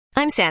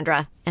I'm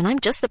Sandra, and I'm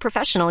just the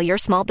professional your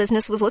small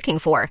business was looking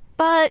for.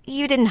 But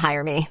you didn't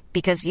hire me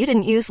because you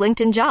didn't use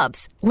LinkedIn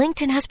Jobs.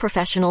 LinkedIn has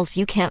professionals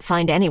you can't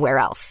find anywhere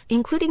else,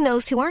 including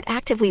those who aren't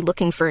actively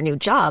looking for a new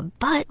job,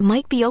 but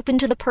might be open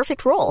to the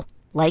perfect role,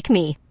 like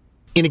me.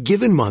 In a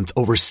given month,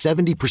 over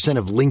 70%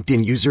 of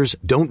LinkedIn users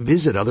don't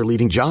visit other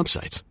leading job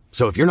sites.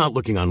 So if you're not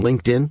looking on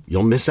LinkedIn,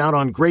 you'll miss out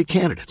on great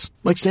candidates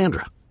like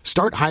Sandra.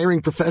 Start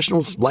hiring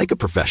professionals like a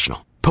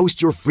professional.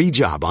 Post your free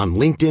job on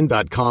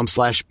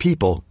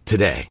linkedin.com/people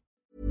today.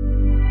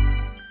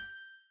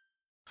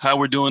 How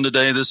we're doing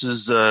today. This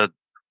is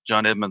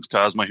John Edmonds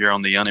Cosma here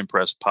on the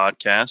Unimpressed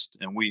podcast.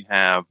 And we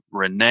have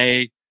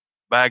Renee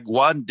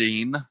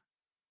Bagwandeen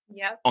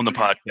on the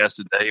podcast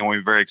today. And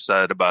we're very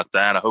excited about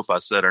that. I hope I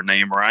said her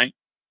name right.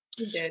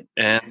 You did.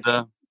 And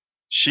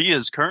she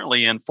is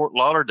currently in Fort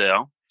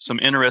Lauderdale. Some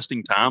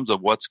interesting times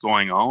of what's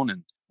going on,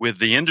 and with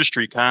the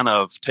industry kind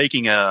of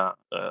taking a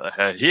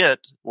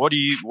hit. What are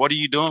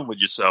you doing with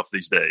yourself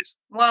these days?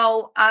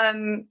 Well,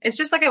 it's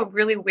just like a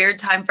really weird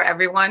time for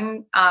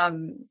everyone.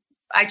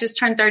 I just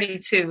turned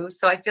 32,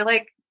 so I feel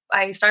like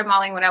I started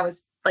modeling when I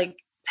was like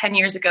 10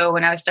 years ago.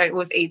 When I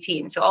was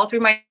 18. So all through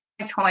my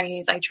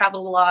 20s, I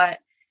traveled a lot,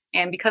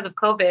 and because of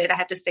COVID, I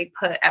had to stay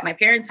put at my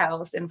parents'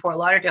 house in Fort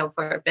Lauderdale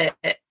for a bit.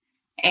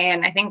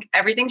 And I think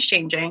everything's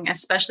changing,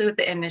 especially with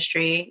the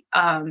industry.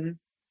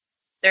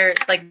 They're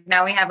like,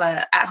 now we have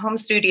at-home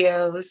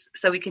studios,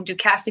 so we can do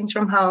castings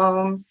from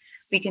home.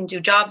 We can do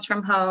jobs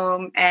from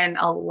home. And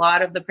a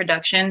lot of the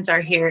productions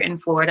are here in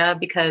Florida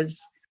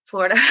because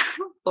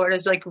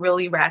Florida's like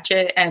really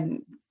ratchet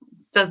and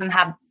doesn't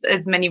have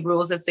as many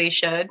rules as they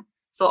should.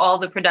 So all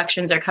the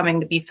productions are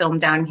coming to be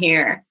filmed down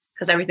here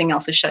because everything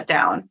else is shut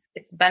down.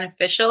 It's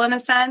beneficial in a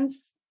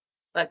sense,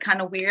 but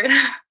kind of weird.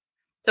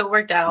 So it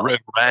worked out.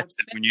 Ratchet.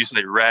 When you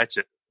say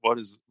ratchet, what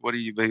do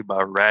you mean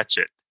by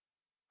ratchet?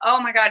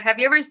 Oh my God. Have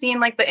you ever seen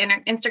like the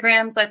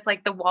Instagrams that's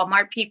like the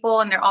Walmart people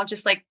and they're all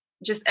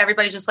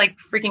everybody's just like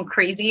freaking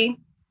crazy?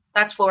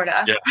 That's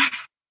Florida. Yeah.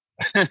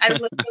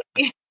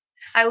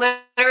 I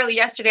literally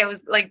yesterday I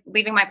was like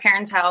leaving my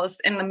parents' house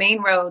in the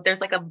main road.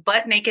 There's like a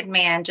butt naked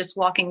man just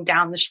walking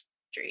down the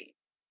street.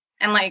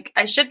 And like,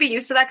 I should be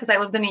used to that because I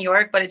lived in New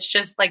York, but it's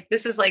just like,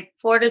 this is like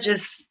Florida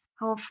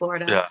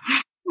Florida. Yeah.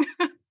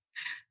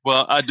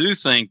 Well, I do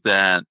think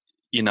that,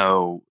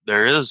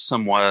 there is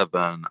somewhat of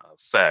an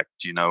effect,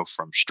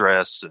 from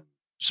stress, and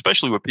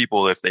especially with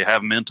people, if they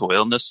have mental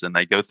illness and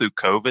they go through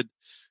COVID,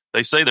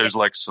 they say there's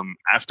like some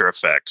after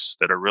effects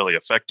that are really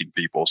affecting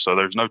people. So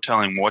there's no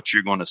telling what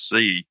you're going to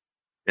see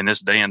in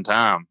this day and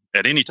time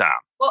at any time.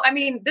 Well, I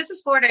mean, this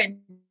is Florida in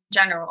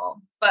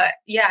general, but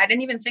yeah, I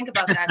didn't even think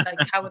about that.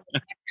 Like how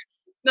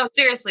no,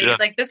 seriously,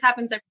 like this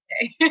happens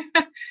every day.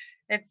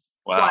 It's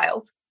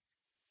wild.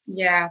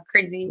 Yeah.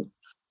 Crazy.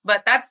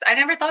 But I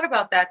never thought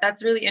about that.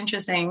 That's really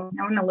interesting.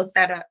 I'm going to look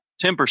that up.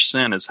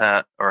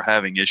 10% are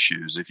having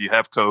issues. If you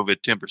have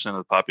COVID, 10% of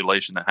the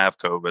population that have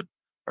COVID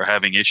are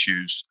having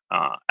issues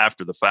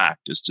after the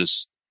fact. It's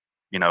just,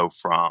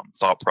 from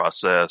thought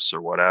process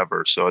or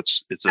whatever. So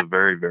it's a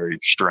very, very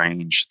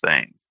strange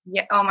thing.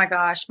 Yeah. Oh my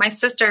gosh. My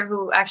sister,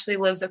 who actually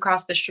lives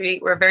across the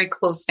street, we're a very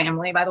close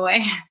family, by the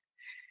way.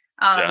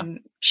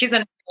 She's a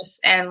nurse,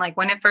 and like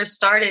when it first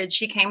started,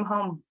 she came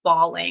home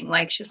bawling.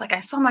 Like she was like,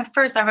 I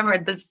remember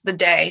the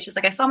day. She's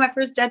like, I saw my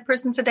first dead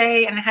person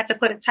today and I had to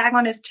put a tag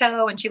on his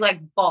toe, and she like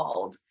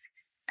bawled.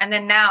 And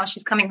then now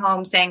she's coming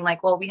home saying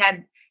like, well, we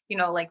had,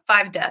 like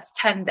 5 deaths,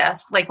 10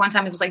 deaths. Like one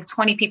time it was like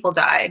 20 people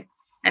died.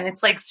 And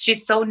it's like,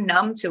 she's so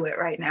numb to it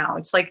right now.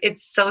 It's like,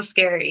 it's so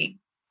scary.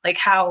 Like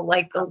how,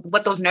 like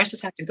what those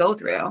nurses have to go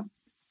through,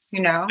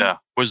 Yeah.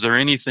 Was there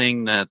any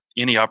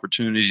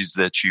opportunities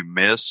that you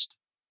missed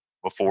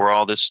before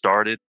all this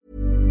started?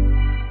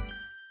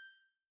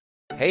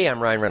 Hey, I'm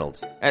Ryan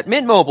Reynolds. At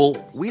Mint Mobile,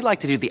 we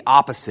like to do the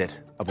opposite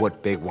of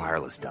what Big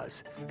Wireless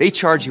does. They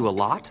charge you a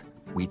lot,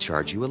 we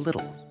charge you a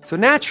little. So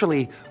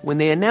naturally, when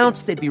they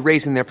announced they'd be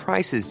raising their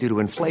prices due to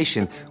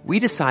inflation, we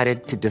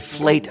decided to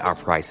deflate our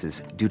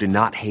prices due to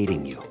not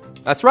hating you.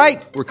 That's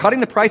right. We're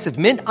cutting the price of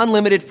Mint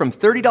Unlimited from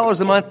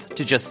 $30 a month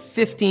to just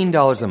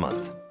 $15 a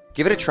month.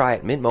 Give it a try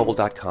at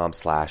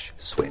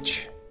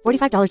mintmobile.com/switch.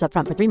 $45 up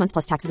front for 3 months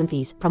plus taxes and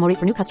fees. Promo rate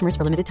for new customers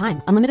for limited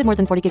time. Unlimited more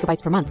than 40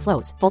 gigabytes per month.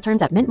 Slows full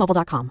terms at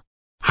mintmobile.com.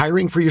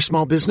 Hiring for your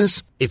small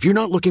business? If you're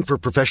not looking for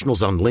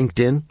professionals on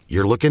LinkedIn,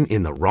 you're looking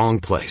in the wrong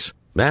place.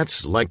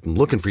 That's like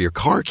looking for your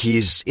car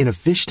keys in a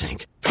fish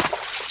tank.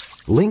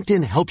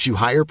 LinkedIn helps you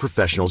hire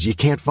professionals you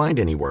can't find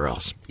anywhere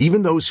else,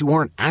 even those who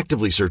aren't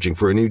actively searching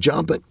for a new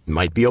job but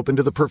might be open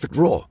to the perfect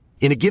role.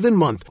 In a given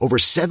month, over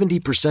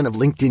 70% of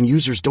LinkedIn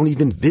users don't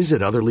even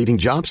visit other leading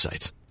job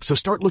sites. So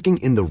start looking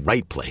in the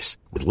right place.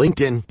 With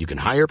LinkedIn, you can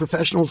hire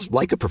professionals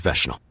like a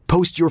professional.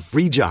 Post your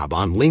free job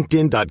on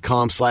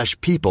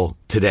linkedin.com/people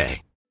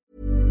today.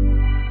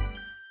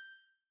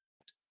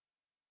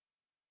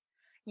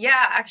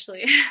 Yeah,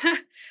 actually.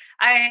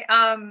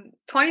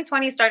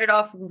 2020 started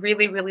off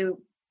really, really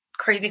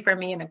crazy for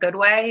me in a good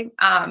way.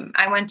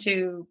 I went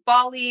to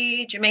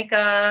Bali,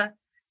 Jamaica,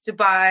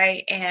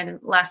 Dubai, and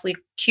lastly,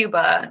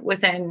 Cuba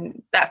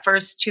within that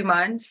first 2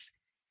 months.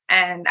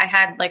 And I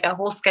had like a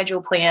whole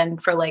schedule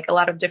planned for like a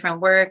lot of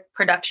different work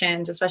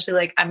productions, especially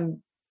like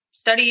I'm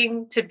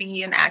studying to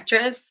be an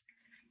actress,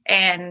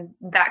 and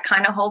that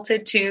kind of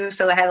halted too.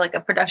 So I had like a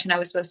production I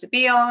was supposed to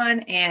be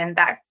on, and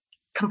that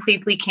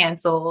completely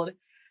canceled.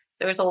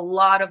 There was a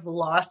lot of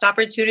lost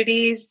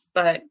opportunities,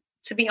 but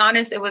to be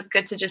honest, it was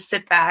good to just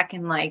sit back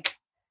and like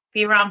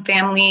be around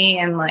family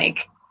and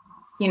like,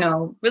 you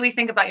know, really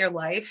think about your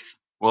life.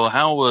 Well,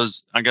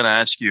 I got to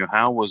ask you,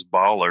 how was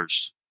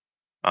Ballers?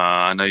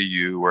 I know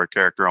you were a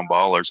character on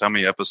Ballers. How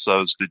many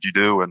episodes did you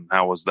do, and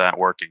how was that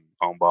working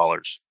on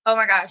Ballers? Oh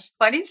my gosh,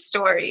 funny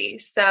story.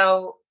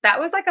 So that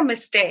was like a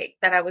mistake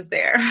that I was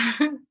there.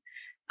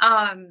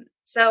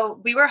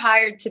 So we were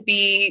hired to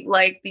be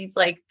like these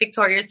like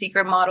Victoria's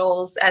Secret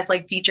models as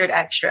like featured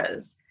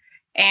extras.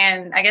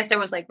 And I guess there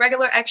was like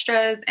regular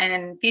extras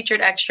and featured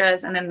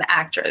extras and then the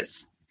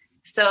actress.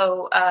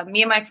 So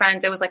me and my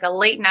friends, it was like a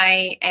late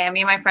night, and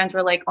me and my friends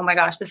were like, oh my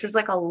gosh, this is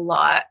like a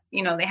lot.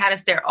 You know, they had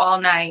us there all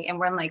night, and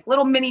we're in like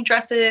little mini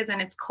dresses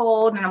and it's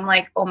cold. And I'm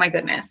like, oh my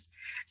goodness.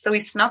 So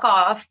we snuck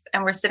off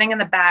and we're sitting in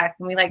the back,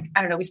 and we like,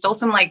 I don't know, we stole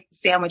some like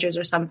sandwiches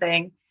or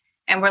something.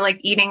 And we're like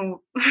eating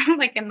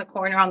like in the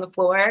corner on the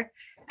floor.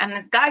 And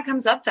this guy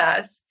comes up to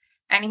us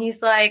and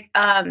he's like,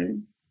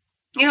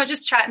 you know,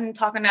 just chatting,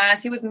 talking to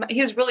us. He was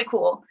really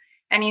cool.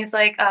 And he's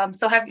like,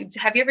 so have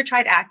you ever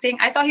tried acting?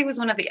 I thought he was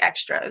one of the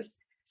extras.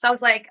 So I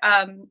was like,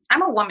 I'm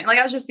a woman. Like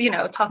I was just, you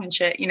know, talking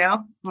shit, you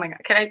know? Oh my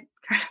God.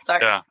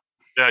 Sorry.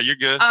 Yeah, you're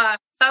good.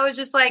 So I was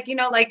just like,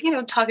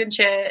 talking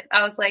shit.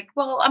 I was like,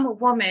 well, I'm a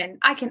woman.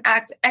 I can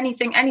act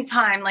anything,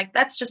 anytime. Like,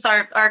 that's just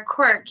our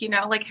quirk, you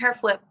know, like hair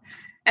flip.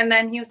 And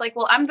then he was like,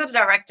 well, I'm the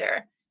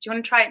director. Do you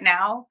want to try it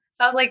now?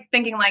 So I was like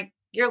thinking like,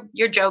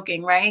 you're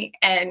joking, right?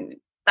 And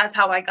that's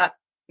how I got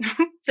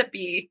to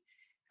be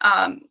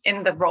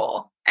in the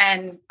role.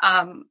 And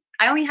I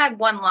only had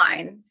one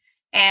line,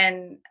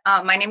 and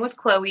my name was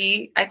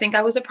Chloe. I think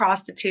I was a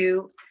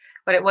prostitute,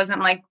 but it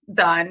wasn't like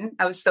done.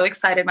 I was so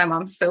excited. My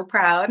mom's so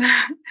proud.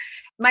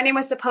 My name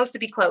was supposed to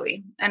be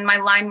Chloe, and my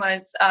line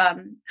was,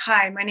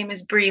 hi, my name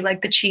is Brie,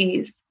 like the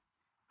cheese.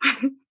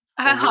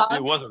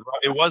 It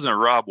wasn't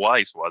Rob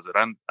Weiss, was it?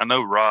 I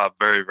know Rob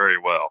very, very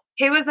well.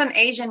 He was an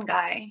Asian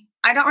guy.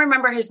 I don't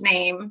remember his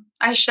name.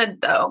 I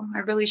should though. I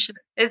really should.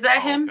 Is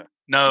that him? Okay.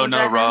 No,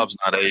 Rob's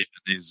not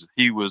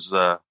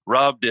Asian.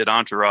 Rob did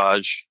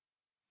Entourage,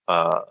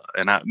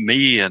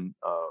 me and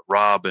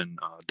Rob and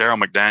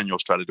Daryl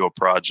McDaniels tried to do a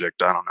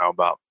project, I don't know,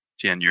 about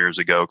 10 years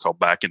ago called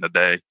Back in the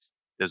Day.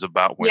 Is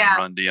about when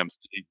Run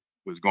DMC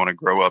was going to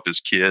grow up as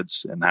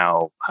kids and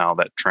how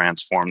that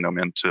transformed them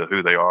into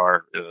who they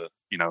are,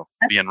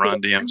 being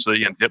Run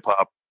DMC and hip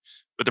hop.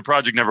 But the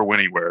project never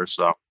went anywhere,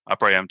 so I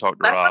probably haven't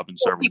talked to Rob in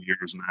several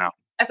years now.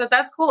 I said,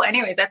 that's cool.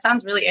 Anyways, that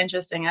sounds really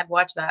interesting. I'd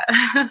watch that.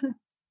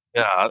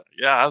 Yeah.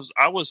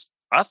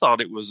 I thought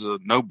it was a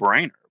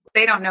no-brainer.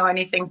 They don't know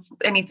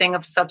anything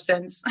of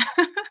substance.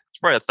 It's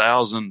probably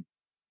 1,000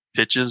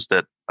 pitches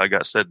that I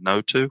got said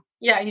no to.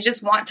 Yeah, you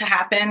just want to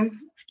happen.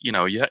 You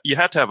know, you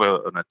have to have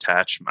an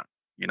attachment,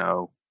 you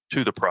know,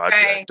 to the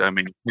project. Right. I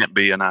mean, it can't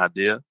be an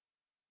idea.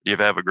 You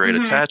have a great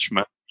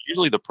attachment.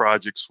 Usually the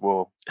projects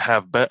will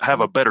have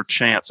a better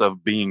chance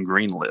of being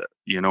greenlit.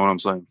 You know what I'm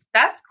saying?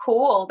 That's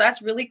cool.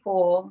 That's really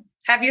cool.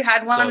 Have you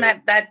had one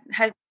that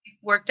has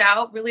worked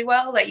out really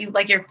well, that you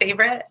like, your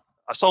favorite?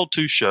 I saw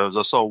 2 shows.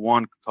 I saw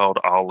one called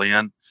All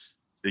In,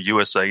 the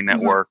USA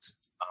Network.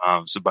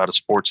 It's about a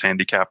sports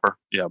handicapper.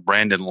 Yeah,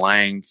 Brandon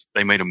Lang.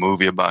 They made a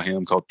movie about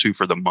him called 2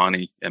 for the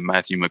Money, and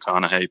Matthew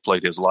McConaughey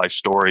played his life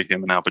story.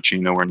 Him and Al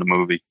Pacino were in the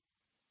movie.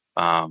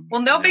 Well,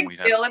 no big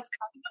deal. It's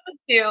kind of a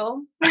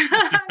deal.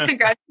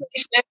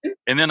 Congratulations.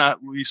 And then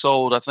we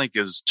sold, I think,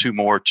 is 2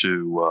 more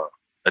to,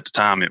 at the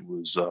time it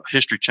was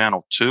History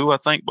Channel 2, I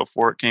think,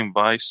 before it came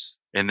Vice.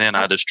 And then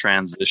I just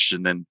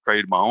transitioned and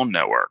created my own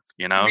network,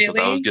 you know, because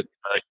I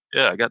was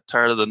I got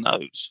tired of the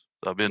no's.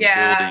 So I've been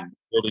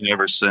building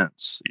ever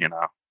since, you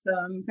know.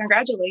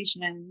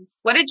 Congratulations.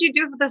 What did you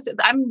do with this?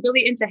 I'm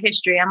really into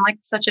history. I'm like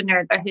such a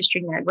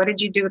history nerd. What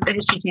did you do with the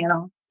History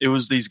Channel? It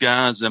was these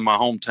guys in my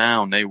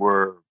hometown. They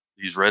were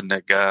these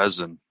redneck guys,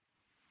 and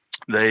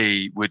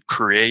they would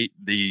create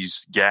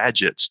these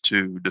gadgets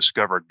to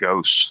discover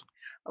ghosts.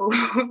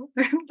 Oh,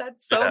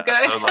 that's so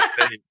good. So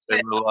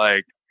they were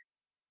like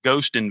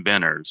ghost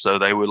inventors. So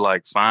they would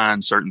like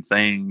find certain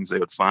things. They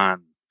would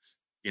find,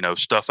 you know,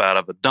 stuff out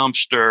of a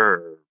dumpster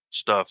or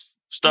stuff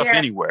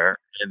anywhere,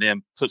 and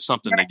then put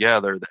something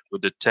together that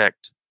would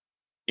detect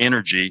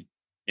energy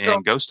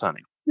in ghost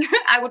hunting.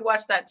 I would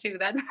watch that too.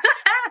 That's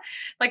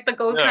like the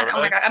ghost hunt. Right? Oh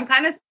my God. I'm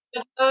kind of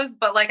scared of those,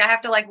 but like I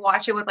have to like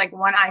watch it with like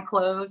one eye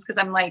closed, because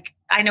I'm like,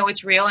 I know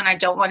it's real and I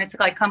don't want it to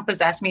like come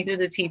possess me through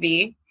the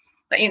TV.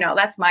 But you know,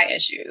 that's my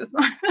issues.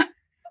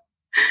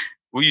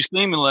 Well, you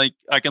seem like,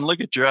 I can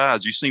look at your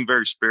eyes. You seem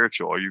very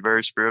spiritual. Are you a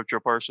very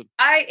spiritual person?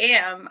 I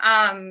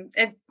am.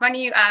 It's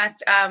funny you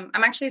asked. I'm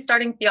actually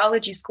starting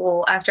theology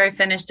school after I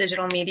finish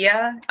digital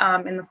media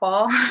in the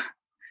fall.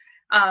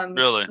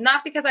 Really?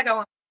 Not because I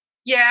don't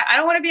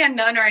want to be a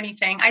nun or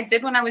anything. I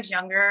did when I was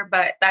younger,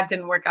 but that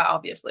didn't work out,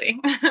 obviously.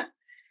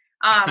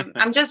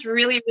 I'm just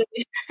really,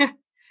 really,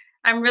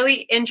 I'm really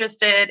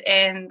interested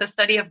in the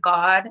study of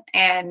God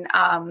and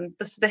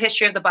the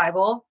history of the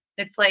Bible.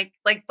 It's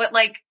but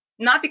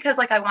not because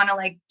like I want to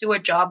like do a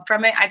job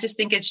from it. I just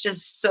think it's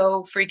just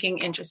so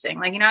freaking interesting.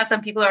 Like, you know how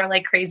some people are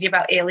like crazy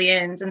about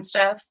aliens and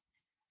stuff?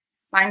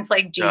 Mine's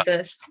like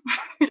Jesus.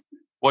 Yeah.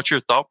 What's your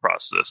thought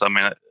process? I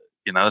mean,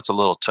 you know, that's a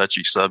little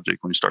touchy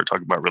subject when you start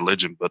talking about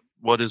religion, but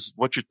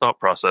what's your thought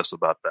process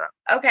about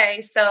that?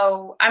 Okay,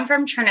 so I'm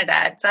from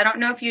Trinidad. So I don't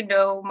know if you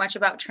know much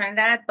about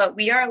Trinidad, but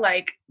we are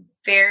like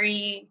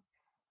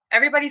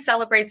everybody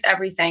celebrates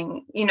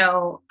everything, you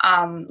know,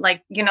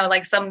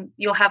 like some,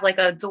 you'll have like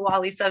a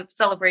Diwali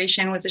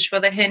celebration, which is for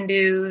the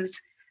Hindus.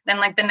 Then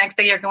like the next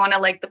day you're going to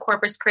like the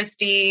Corpus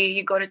Christi,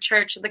 you go to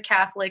church, the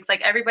Catholics,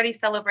 like everybody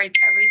celebrates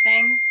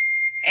everything.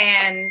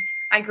 And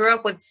I grew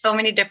up with so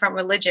many different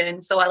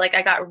religions. So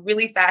I got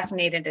really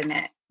fascinated in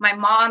it. My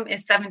mom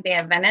is Seventh-day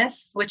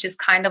Adventist, which is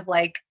kind of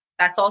like,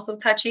 that's also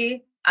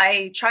touchy.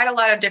 I tried a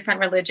lot of different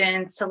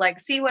religions to like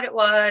see what it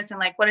was and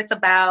like what it's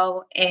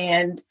about.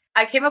 And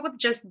I came up with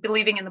just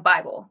believing in the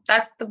Bible.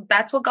 That's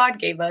what God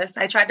gave us.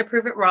 I tried to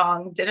prove it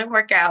wrong, didn't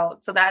work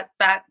out. So that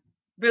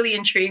really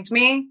intrigued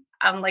me.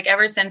 Like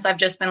ever since I've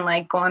just been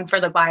like going for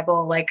the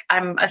Bible, like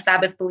I'm a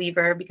Sabbath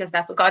believer because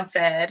that's what God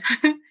said.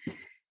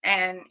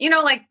 And, you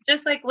know, like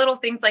just like little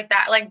things like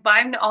that, like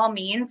by all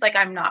means, like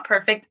I'm not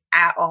perfect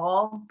at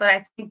all, but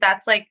I think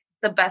that's like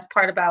the best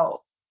part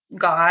about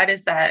God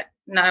is that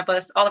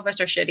all of us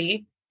are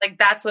shitty. Like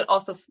that's what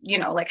also, you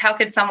know, like how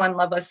could someone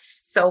love us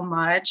so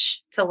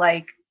much to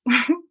like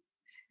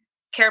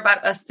care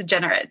about us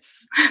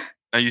degenerates?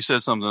 Now you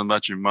said something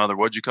about your mother.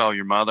 What'd you call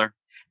your mother?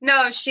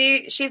 No,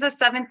 she's a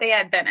Seventh-day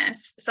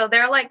Adventist. So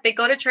they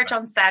go to church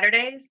on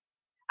Saturdays.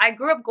 I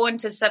grew up going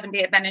to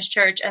Seventh-day Adventist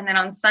church. And then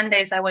on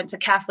Sundays, I went to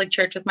Catholic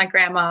church with my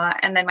grandma.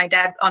 And then my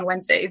dad on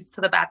Wednesdays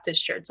to the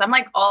Baptist church. So I'm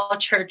like all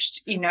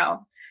churched, you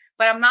know,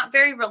 but I'm not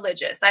very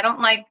religious. I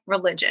don't like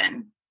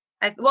religion.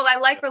 I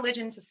like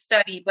religion to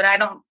study, but I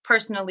don't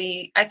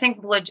personally, I think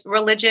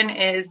religion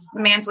is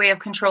man's way of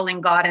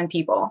controlling God and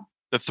people.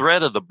 The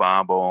thread of the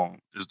Bible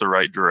is the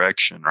right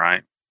direction,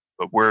 right?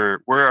 But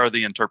where are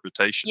the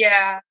interpretations?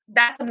 Yeah,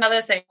 that's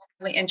another thing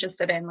I'm really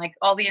interested in, like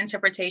all the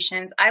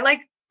interpretations.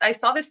 I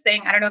saw this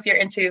thing, I don't know if you're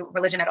into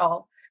religion at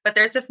all, but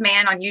there's this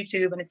man on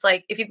YouTube and it's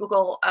like, if you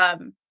Google,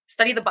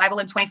 study the Bible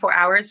in 24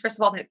 hours, first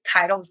of all, the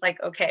title was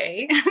like,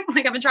 okay,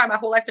 like I've been trying my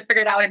whole life to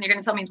figure it out and you're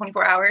going to tell me in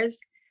 24 hours.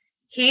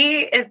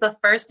 He is the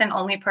first and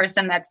only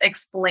person that's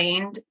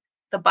explained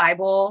the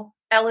Bible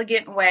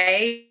elegant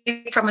way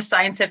from a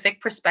scientific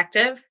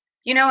perspective,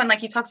 you know, and like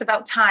he talks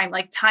about time,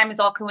 like time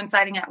is all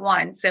coinciding at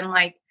once. And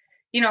like,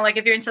 you know, like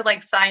if you're into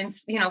like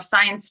science, you know,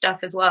 science stuff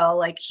as well,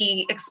 like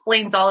he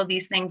explains all of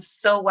these things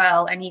so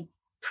well. And he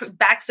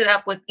backs it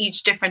up with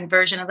each different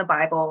version of the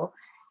Bible.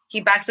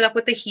 He backs it up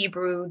with the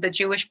Hebrew, the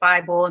Jewish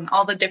Bible, and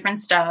all the different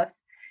stuff.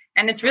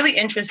 And it's really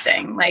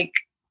interesting, like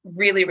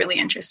really, really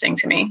interesting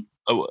to me.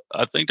 Oh,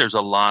 I think there's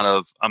a lot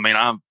of, I mean,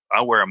 I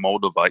wear a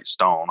Moldavite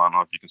stone. I don't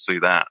know if you can see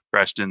that.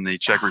 Crashed in the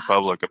Czech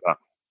Republic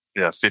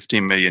about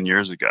 15 million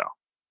years ago.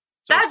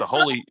 So it's the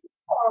holy,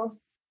 cool.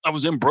 I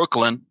was in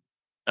Brooklyn,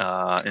 in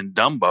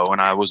Dumbo,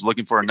 and I was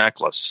looking for a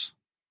necklace.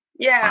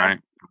 Yeah. Right.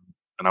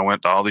 And I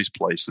went to all these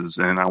places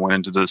and I went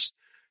into this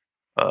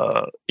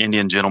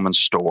Indian gentleman's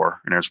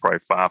store and there's probably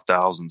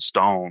 5,000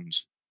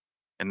 stones.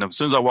 And as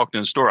soon as I walked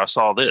in the store, I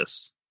saw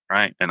this.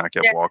 Right. And I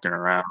kept walking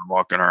around,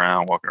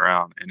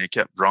 and it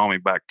kept drawing me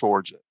back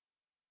towards it.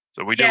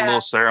 So we did a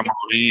little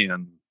ceremony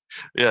and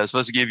it's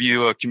supposed to give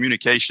you a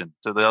communication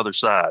to the other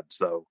side.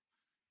 So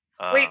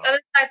wait,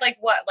 other side like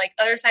what? Like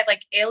other side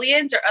like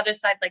aliens or other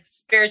side like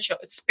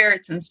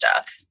spirits and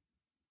stuff?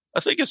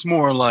 I think it's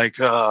more like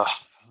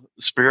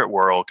spirit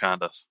world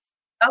kind of.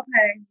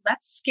 Okay,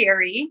 that's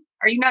scary.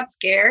 Are you not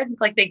scared?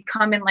 Like they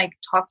come and like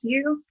talk to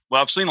you?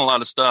 Well, I've seen a lot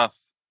of stuff.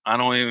 I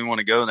don't even want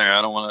to go there.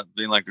 I don't want to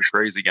be like a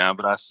crazy guy,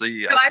 but I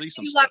see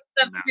some stuff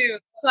too.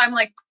 So I'm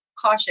like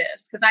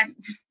cautious because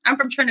I'm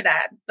from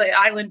Trinidad, the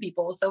island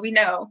people, so we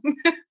know.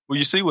 Well,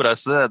 you see what I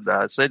said?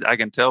 I said I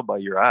can tell by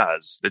your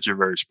eyes that you're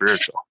very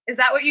spiritual. Is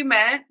that what you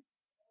meant?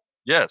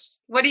 Yes.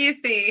 What do you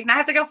see? And I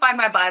have to go find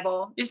my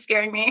Bible. You're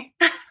scaring me.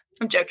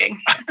 I'm joking.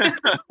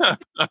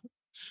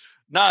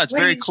 No, it's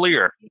very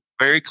clear,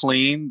 very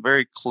clean,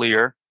 very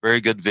clear, very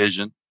good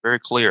vision. Very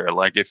clear.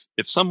 Like if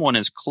someone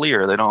is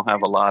clear, they don't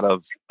have a lot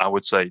of, I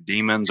would say,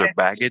 demons or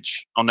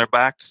baggage on their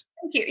back.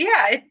 Thank you.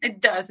 Yeah,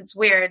 it does. It's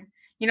weird.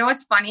 You know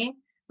what's funny?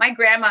 My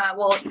grandma,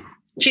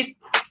 she's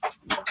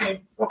okay.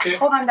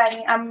 Hold on,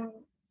 Daddy.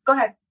 Go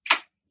ahead.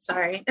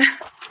 Sorry.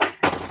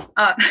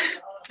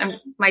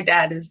 My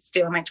dad is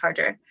stealing my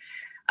charger.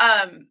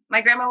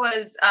 My grandma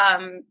was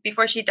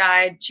before she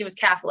died, she was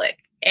Catholic,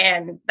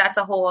 and that's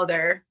a whole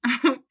other,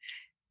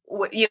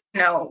 you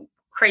know,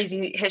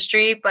 crazy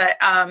history. But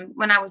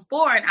when I was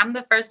born, I'm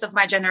the first of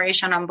my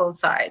generation on both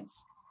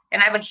sides.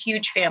 And I have a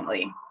huge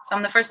family. So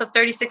I'm the first of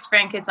 36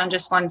 grandkids on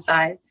just one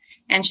side.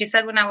 And she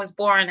said when I was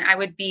born,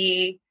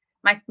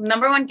 my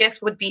number one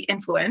gift would be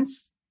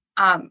influence.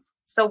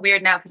 So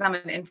weird now because I'm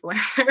an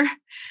influencer.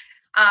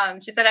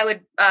 She said I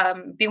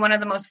would be one of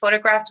the most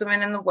photographed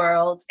women in the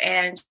world.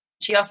 And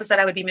she also said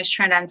I would be Miss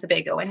Trinidad and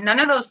Tobago. And none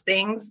of those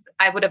things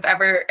I would have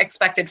ever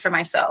expected for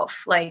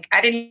myself. Like,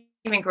 I didn't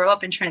even grow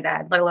up in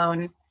Trinidad, let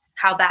alone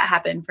how that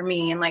happened for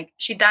me. And like,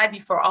 she died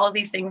before all of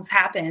these things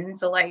happened.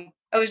 So like,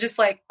 I was just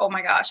like, oh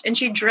my gosh. And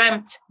she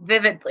dreamt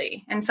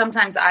vividly. And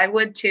sometimes I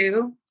would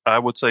too. I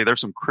would say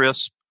there's some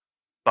crisp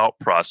thought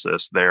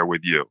process there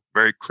with you.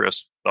 Very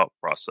crisp thought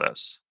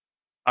process.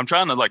 I'm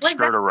trying to like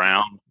skirt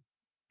around.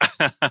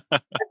 I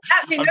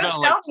mean,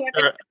 don't tell me.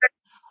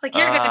 It's like,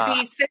 you're going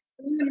to be 16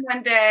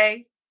 one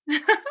day.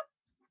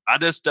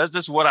 that's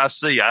just what I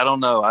see. I don't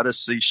know. I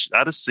just see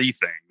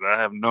things. I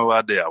have no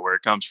idea where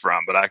it comes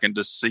from, but I can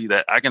just see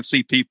that. I can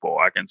see people.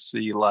 I can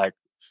see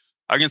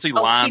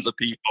lines of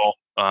people.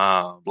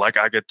 Like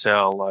I could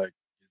tell, like,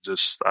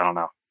 just, I don't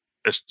know.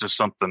 It's just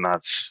something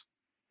that's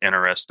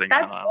interesting.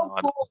 That's so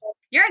cool.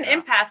 You're an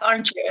empath,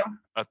 aren't you?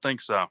 I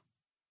think so.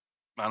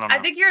 I don't know. I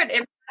think you're an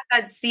empath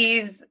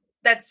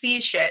that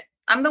sees shit.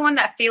 I'm the one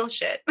that feels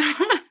shit.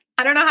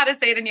 I don't know how to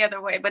say it any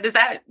other way, but is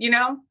that,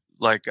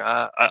 Like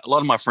a lot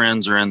of my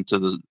friends are into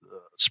the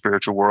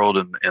spiritual world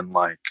and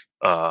like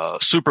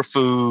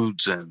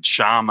superfoods and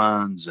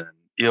shamans and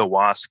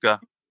ayahuasca.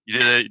 You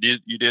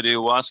did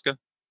ayahuasca?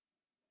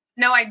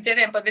 No, I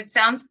didn't, but it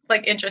sounds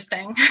like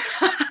interesting.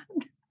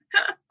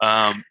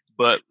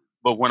 But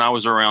when I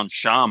was around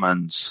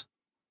shamans,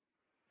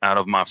 out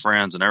of my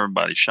friends and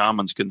everybody,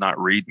 shamans could not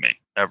read me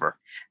ever.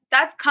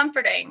 That's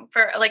comforting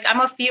for, like,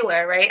 I'm a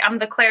feeler, right? I'm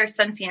the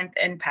clairsentient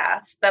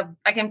empath.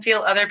 I can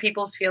feel other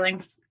people's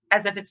feelings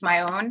as if it's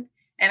my own.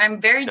 And I'm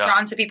very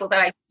drawn to people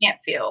that I can't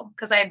feel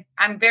because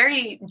I'm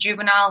very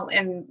juvenile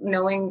in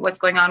knowing what's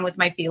going on with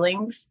my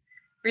feelings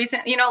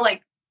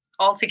like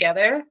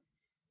altogether.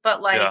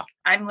 But like,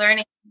 I'm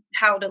learning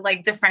how to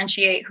like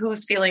differentiate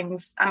whose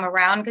feelings I'm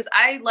around because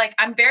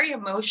I'm very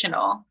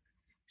emotional.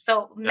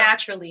 So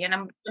naturally, and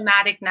I'm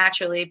dramatic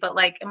naturally, but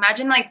like,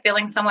 imagine like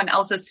feeling someone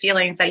else's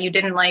feelings that you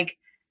didn't like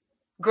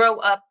grow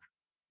up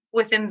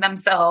within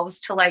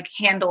themselves to like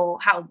handle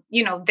how,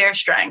 their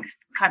strength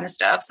kind of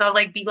stuff. So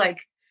like, be like,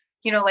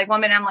 like one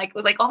minute I'm like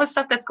all the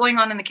stuff that's going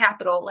on in the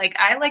Capitol, like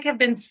I like have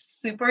been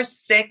super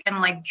sick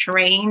and like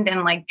drained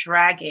and like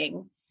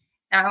dragging.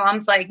 And my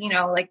mom's like,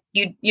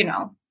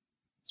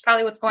 it's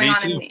probably what's going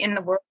on in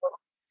the world.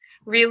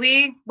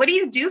 Really? What do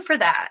you do for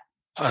that?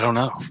 I don't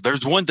know.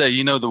 There's one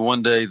day, the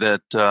one day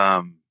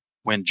that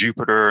when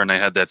Jupiter and they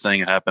had that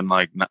thing happen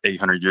like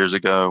 800 years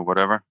ago,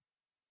 whatever,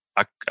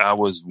 I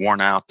was worn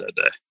out that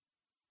day,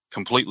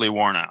 completely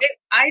worn out.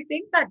 I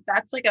think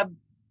that's like a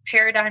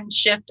paradigm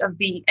shift of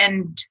the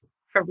end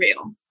for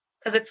real,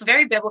 because it's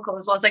very biblical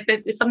as well. It's like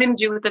it's something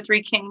to do with the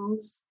three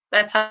kings.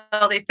 That's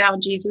how they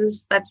found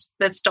Jesus. That's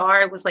that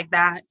star. It was like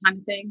that kind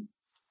of thing.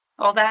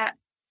 All that.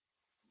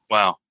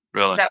 Wow.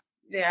 Really?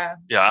 Yeah.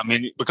 Yeah. I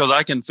mean, because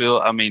I can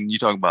feel, you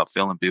talk about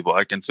feeling people,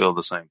 I can feel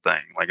the same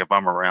thing. Like if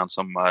I'm around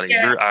somebody,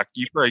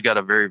 you probably got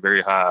a very,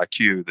 very high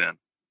IQ then,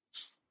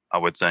 I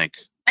would think.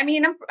 I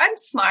mean, I'm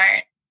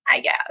smart,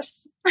 I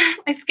guess.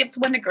 I skipped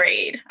one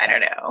grade. I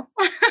don't know.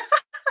 Have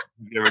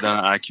you ever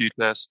done an IQ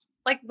test?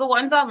 Like the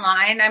ones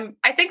online,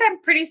 I think I'm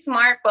pretty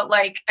smart, but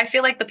like, I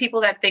feel like the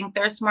people that think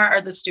they're smart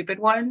are the stupid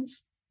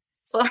ones.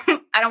 So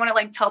I don't want to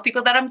like tell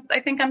people that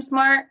I think I'm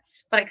smart,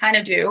 but I kind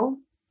of do.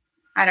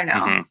 I don't know.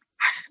 Mm-hmm.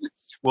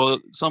 Well,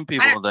 some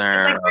people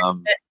there,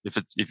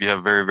 if you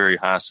have very, very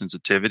high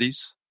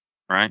sensitivities,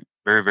 right?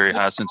 Very, very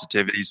high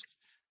sensitivities.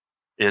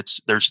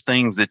 There's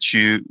things that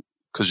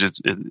because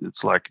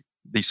it's like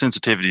these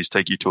sensitivities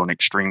take you to an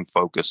extreme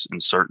focus in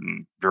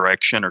certain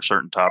direction or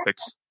certain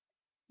topics.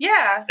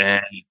 Yeah.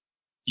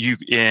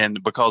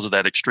 And because of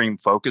that extreme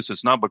focus,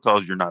 it's not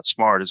because you're not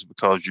smart. It's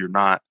because you're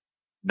not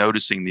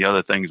noticing the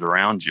other things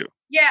around you.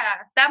 Yeah,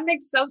 that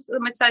makes so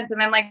much sense.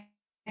 And then like,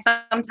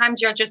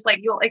 sometimes you're just like,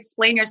 you'll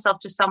explain yourself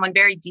to someone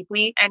very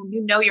deeply and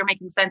you're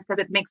making sense because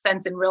it makes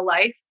sense in real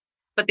life,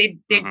 but they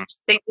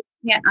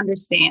can't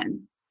understand.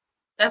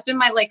 That's been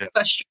my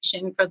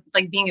frustration for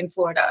like being in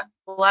Florida.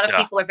 A lot of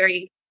people are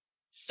very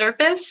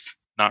surface.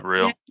 Not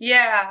real.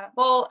 Yeah.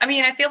 Well,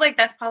 I feel like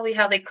that's probably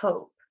how they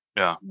cope.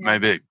 Yeah,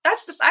 maybe.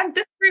 This is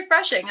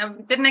refreshing. I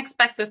didn't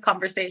expect this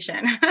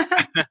conversation.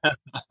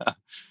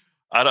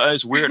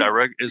 It's weird.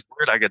 It's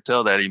weird. I could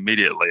tell that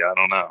immediately. I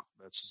don't know.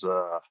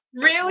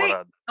 Really?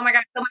 Oh my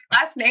God. So my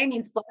last name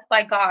means blessed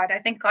by God. I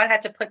think God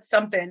had to put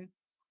something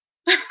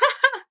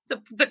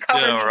to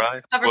cover me.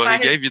 Right. Well, he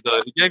gave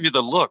you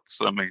the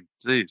looks.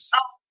 Geez. Oh,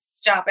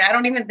 stop it. I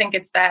don't even think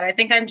it's that. I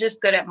think I'm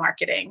just good at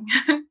marketing,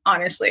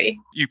 honestly.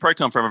 You probably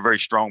come from a very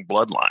strong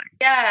bloodline.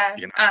 Yeah.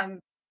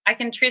 I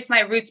can trace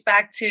my roots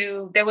back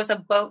to, there was a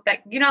boat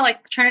that,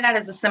 like Trinidad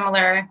has a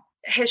similar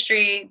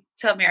history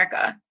to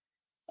America.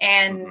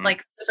 And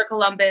like Christopher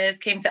Columbus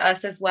came to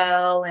us as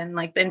well. And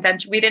like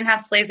we didn't have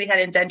slaves. We had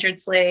indentured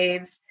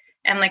slaves.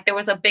 And like, there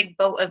was a big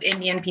boat of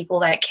Indian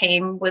people that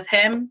came with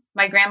him.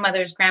 My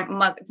grandmother's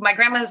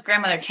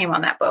grandmother came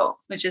on that boat,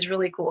 which is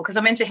really cool. Cause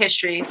I'm into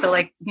history. So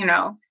like,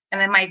 and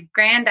then my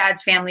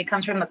granddad's family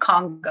comes from the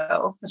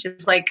Congo, which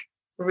is like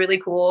really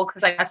cool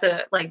because I got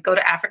to like go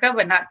to Africa,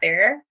 but not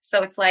there.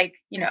 So it's like,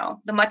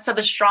 the mutts are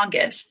the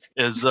strongest.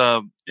 It's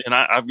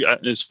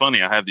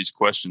funny. I have these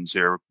questions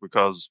here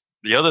because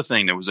the other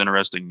thing that was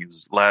interesting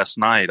is last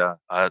night,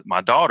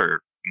 my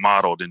daughter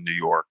modeled in New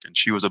York, and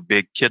she was a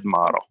big kid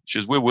model. She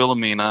was with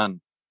Wilhelmina,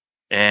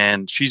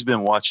 and she's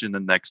been watching The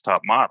Next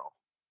Top Model,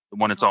 the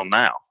one it's on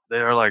now.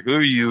 They're like, who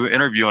are you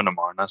interviewing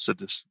tomorrow? And I said,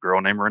 this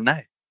girl named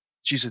Renee.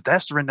 She said,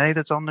 that's the Renee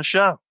that's on the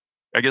show.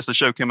 I guess the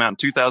show came out in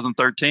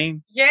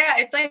 2013. Yeah,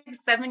 it's like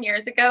 7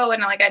 years ago.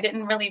 And like, I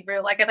didn't really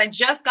realize, I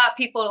just got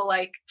people to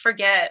like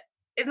forget.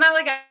 It's not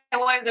like I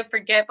wanted to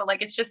forget, but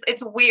like,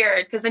 it's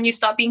weird because then you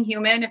stop being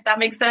human, if that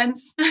makes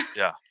sense.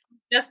 Yeah.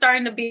 Just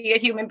starting to be a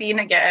human being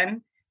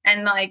again.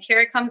 And like, here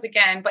it comes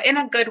again, but in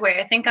a good way.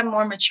 I think I'm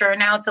more mature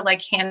now to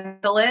like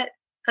handle it.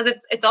 Cause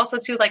it's also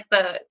too like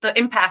the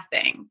empath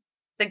thing.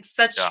 It's like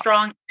such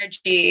strong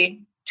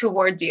energy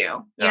towards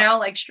you,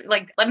 like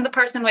letting the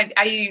person like,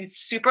 are you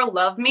super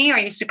love me or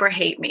you super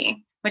hate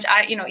me? Which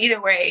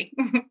either way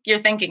you're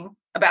thinking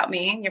about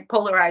me, you're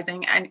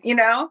polarizing and,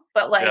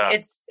 but like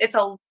it's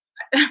a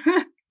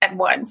at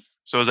once.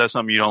 So is that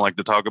something you don't like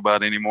to talk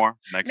about anymore?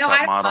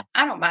 Top Model?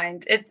 I don't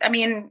mind it. I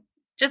mean,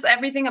 just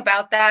everything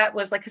about that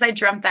was like, cause I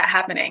dreamt that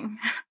happening,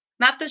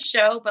 not the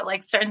show, but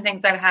like certain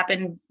things that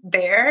happened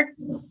there.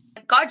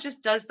 God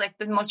just does like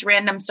the most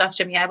random stuff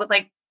to me. I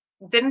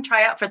didn't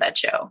try out for that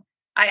show.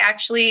 I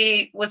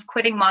actually was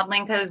quitting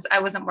modeling because I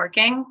wasn't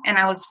working and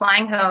I was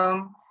flying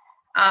home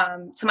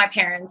to my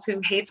parents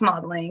who hates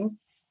modeling.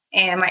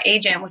 And my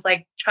agent was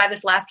like, try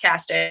this last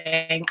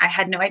casting. I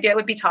had no idea it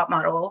would be Top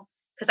Model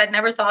because I'd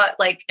never thought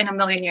like in a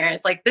million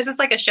years, like this is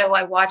like a show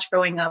I watched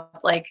growing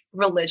up, like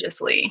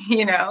religiously,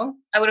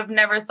 I would have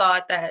never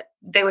thought that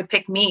they would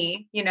pick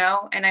me,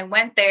 and I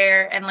went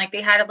there and like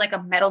they had like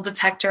a metal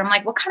detector. I'm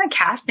like, what kind of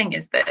casting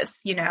is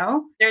this?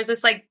 There's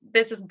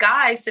this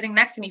guy sitting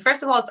next to me.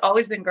 First of all, it's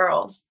always been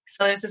girls.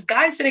 So there's this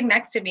guy sitting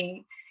next to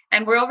me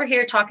and we're over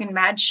here talking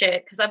mad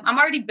shit because I'm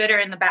already bitter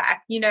in the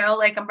back,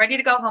 like I'm ready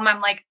to go home.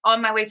 I'm like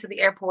on my way to the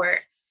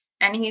airport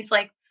and he's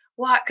like,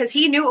 what? Because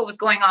he knew what was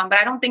going on, but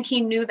I don't think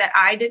he knew that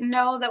I didn't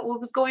know that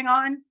what was going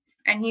on.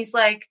 And he's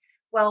like,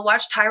 well,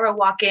 watch Tyra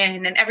walk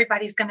in and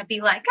everybody's going to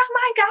be like, oh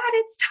my God,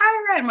 it's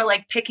Tyra. And we're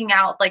like picking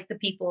out like the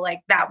people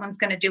like that one's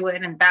going to do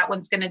it and that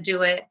one's going to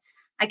do it.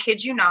 I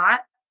kid you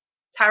not.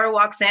 Tyra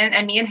walks in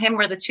and me and him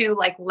were the two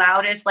like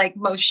loudest, like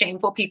most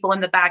shameful people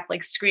in the back,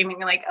 like screaming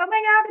like, oh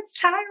my God,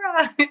 it's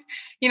Tyra.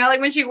 Like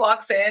when she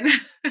walks in.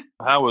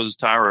 How was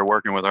Tyra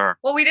working with her?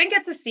 Well, we didn't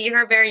get to see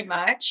her very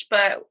much,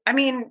 but I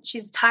mean,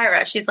 she's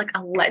Tyra. She's like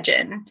a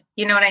legend.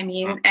 You know what I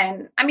mean?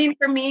 And I mean,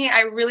 for me,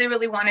 I really,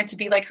 really wanted to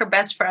be like her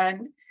best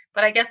friend,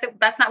 but I guess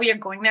that's not what you're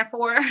going there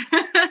for.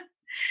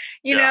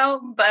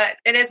 But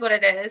it is what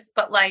it is.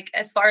 But like,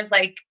 as far as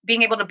like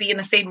being able to be in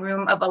the same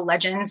room of a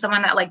legend,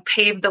 someone that like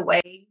paved the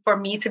way for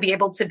me to be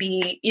able to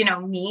be,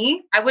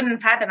 me, I wouldn't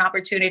have had an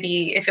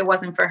opportunity if it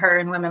wasn't for her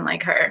and women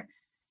like her.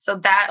 So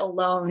that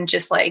alone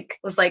just like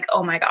was like,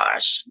 oh my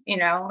gosh,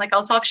 like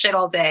I'll talk shit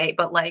all day,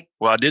 but like.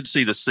 Well, I did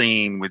see the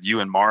scene with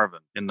you and Marvin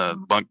in the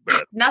bunk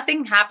bed.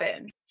 Nothing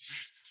happened.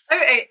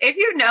 Okay, if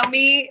you know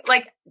me,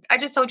 like I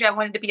just told you I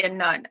wanted to be a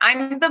nun.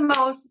 I'm the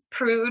most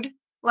prude,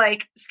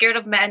 like scared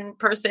of men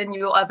person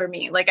you'll ever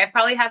meet. Like I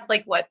probably have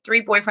like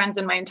 3 boyfriends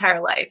in my entire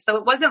life. So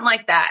it wasn't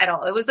like that at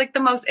all. It was like the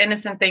most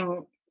innocent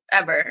thing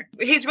ever.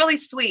 He's really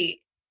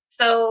sweet.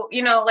 So,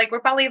 like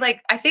we're probably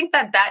like, I think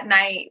that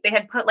night they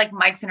had put like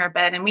mics in our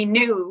bed and we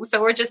knew.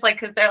 So we're just like,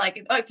 cause they're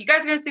like, oh, if you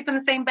guys are going to sleep in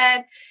the same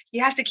bed,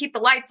 you have to keep the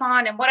lights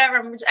on and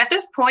whatever. At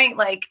this point,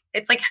 like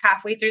it's like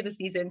halfway through the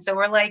season. So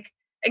we're like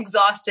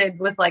exhausted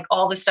with like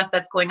all the stuff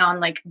that's going on,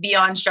 like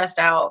beyond stressed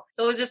out.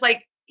 So it was just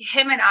like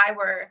him and I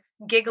were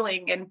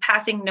giggling and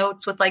passing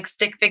notes with like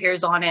stick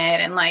figures on it.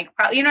 And like,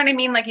 you know what I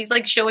mean? Like he's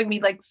like showing me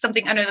like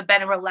something under the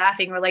bed and we're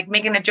laughing. We're like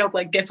making a joke,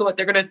 like, guess what?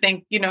 They're going to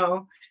think,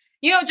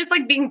 just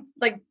like being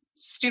like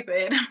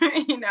stupid,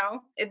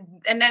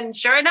 and then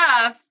sure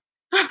enough,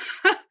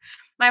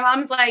 my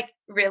mom's like,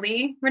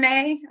 really,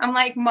 Renee? I'm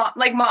like,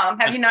 mom,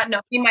 have you not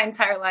known me my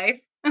entire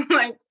life? I'm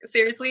like,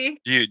 seriously?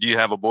 Do you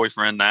have a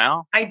boyfriend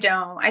now? I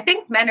don't. I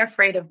think men are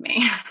afraid of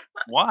me.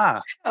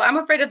 Why? I'm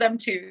afraid of them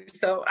too.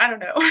 So I don't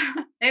know.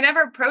 They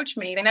never approach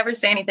me. They never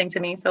say anything to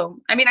me. So,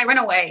 I mean, I run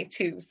away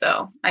too.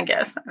 So I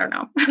guess, I don't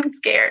know. I'm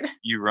scared.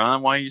 You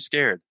run? Why are you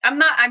scared? I'm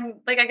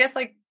like, I guess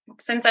like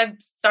since I've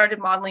started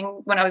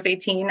modeling when I was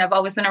 18, I've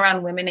always been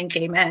around women and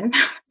gay men.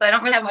 So I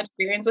don't really have much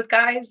experience with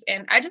guys.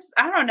 And I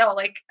don't know,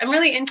 like I'm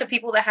really into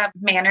people that have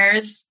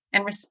manners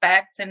and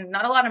respect. And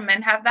not a lot of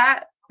men have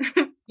that.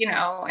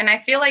 And I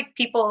feel like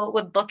people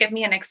would look at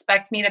me and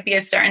expect me to be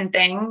a certain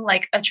thing,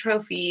 like a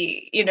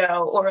trophy,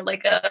 or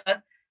like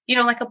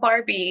like a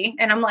Barbie.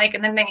 And I'm like,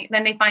 and then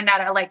they find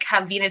out I like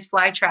have Venus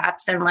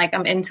flytraps and like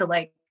I'm into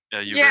like. Yeah,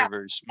 you're very,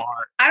 very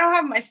smart. I don't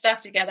have my stuff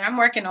together. I'm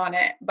working on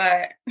it,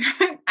 but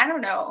I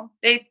don't know.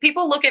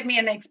 People look at me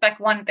and they expect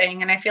one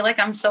thing, and I feel like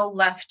I'm so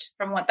left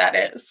from what that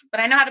is. But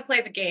I know how to play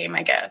the game,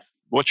 I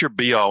guess. What's your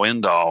be all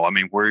end all? I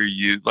mean, where are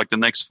you like the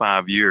next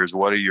 5 years?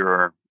 What are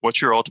your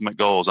What's your ultimate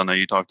goals? I know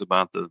you talked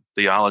about the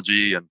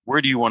theology, and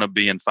where do you want to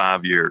be in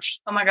 5 years?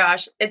 Oh my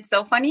gosh. It's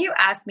so funny you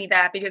asked me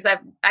that, because I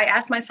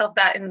asked myself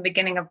that in the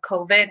beginning of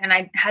COVID and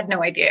I had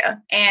no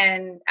idea.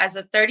 And as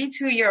a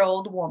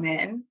 32-year-old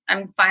woman,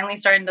 I'm finally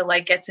starting to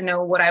like get to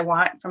know what I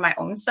want for my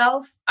own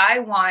self.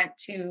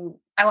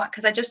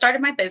 Because I just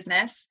started my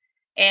business,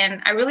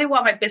 and I really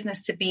want my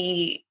business to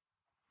be,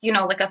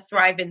 like a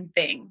thriving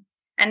thing.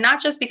 And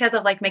not just because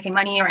of like making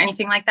money or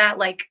anything like that.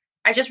 Like,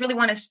 I just really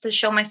want to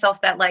show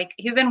myself that like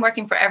you've been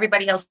working for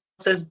everybody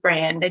else's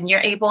brand and you're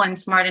able and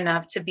smart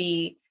enough to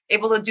be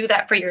able to do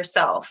that for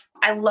yourself.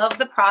 I love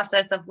the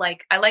process of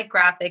like, I like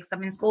graphics.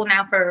 I'm in school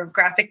now for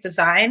graphic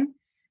design.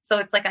 So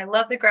it's like, I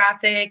love the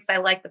graphics. I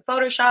like the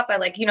Photoshop. I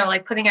like,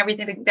 like putting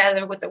everything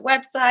together with the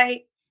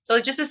website. So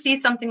just to see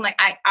something like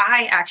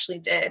I actually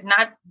did,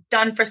 not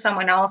done for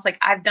someone else. Like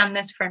I've done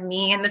this for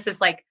me, and this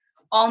is like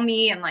all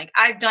me, and like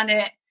I've done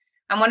it.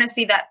 I want to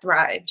see that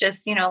thrive.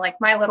 Just, like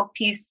my little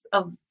piece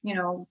of,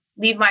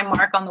 leave my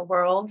mark on the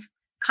world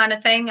kind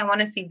of thing. I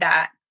want to see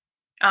that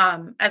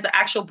as an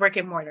actual brick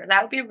and mortar.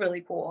 That would be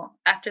really cool.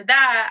 After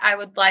that, I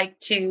would like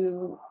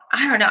to,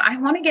 I don't know, I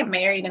want to get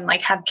married and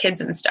like have kids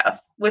and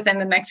stuff within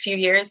the next few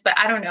years. But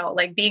I don't know,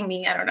 like being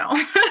me, I don't know.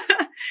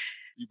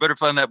 You better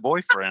find that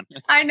boyfriend.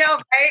 I know,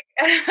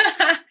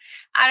 right?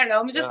 I don't know.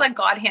 I'm just like,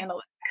 God handle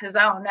it, because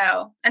I don't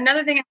know.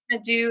 Another thing I'm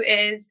going to do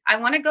is I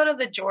want to go to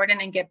the Jordan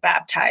and get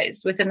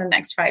baptized within the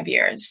next 5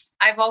 years.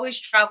 I've always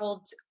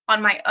traveled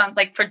on my own,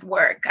 like for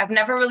work. I've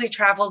never really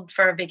traveled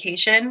for a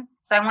vacation.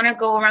 So I want to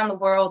go around the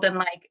world and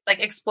like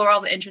explore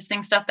all the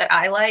interesting stuff that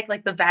I like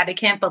the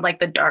Vatican, but like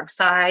the dark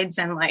sides,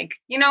 and like,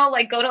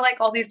 like go to like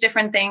all these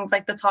different things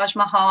like the Taj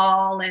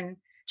Mahal, and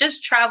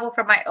just travel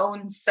for my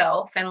own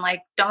self, and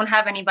like don't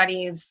have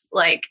anybody's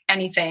like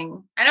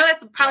anything. I know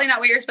that's probably not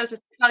what you're supposed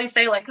to probably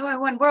say, like, oh, I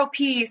want world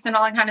peace and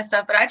all that kind of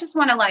stuff, but I just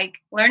want to like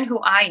learn who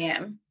I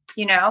am,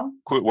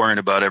 Quit worrying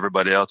about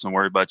everybody else and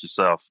worry about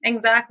yourself.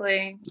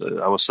 Exactly.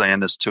 I was saying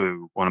this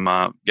to one of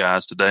my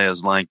guys today,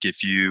 is like,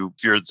 if you're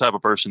the type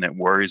of person that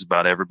worries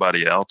about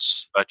everybody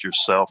else, about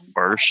yourself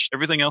first,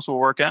 everything else will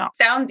work out.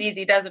 Sounds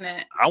easy, doesn't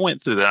it? I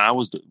went through that. I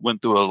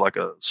went through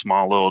a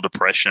small little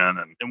depression.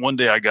 And one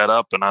day I got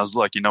up and I was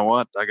like, you know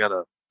what? I got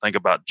to think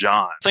about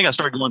John. I think I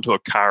started going to a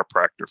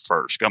chiropractor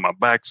first, got my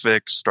back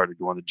fixed, started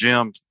going to the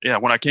gym. Yeah,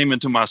 when I came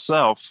into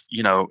myself,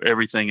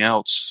 everything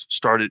else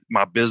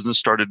my business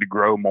started to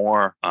grow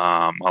more.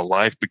 My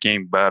life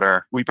became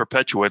better. We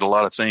perpetuate a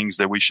lot of things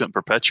that we shouldn't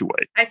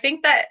perpetuate. I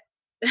think that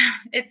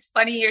it's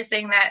funny you're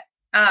saying that,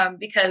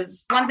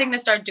 because one thing to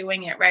start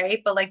doing it, right?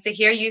 But like to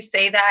hear you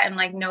say that and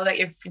like know that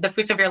the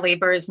fruits of your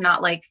labor is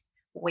not like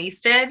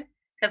wasted.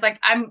 Because like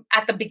I'm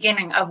at the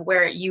beginning of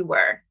where you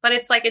were, but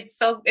it's like, it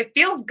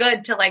feels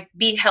good to like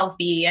be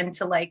healthy and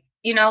to like,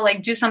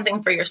 like do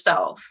something for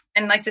yourself,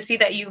 and like to see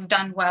that you've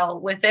done well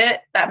with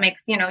it. That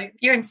makes,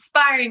 you're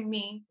inspiring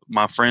me.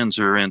 My friends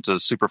are into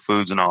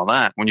superfoods and all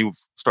that. When you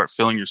start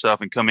feeling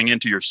yourself and coming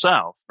into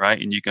yourself, right.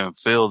 And you can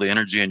feel the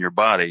energy in your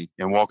body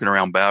and walking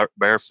around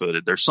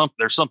barefooted. There's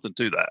something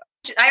to that.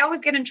 I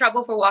always get in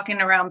trouble for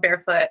walking around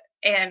barefoot,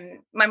 and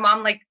my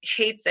mom like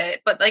hates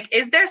it. But like,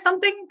 is there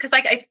something? Because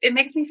like it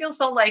makes me feel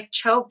so like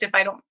choked if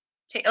I don't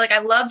take. Like I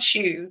love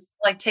shoes.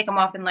 Like take them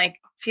off and like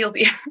feel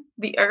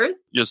the earth.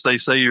 Yes, they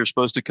say you're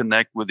supposed to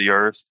connect with the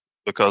earth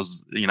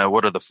because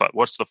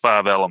what's the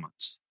 5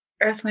 elements?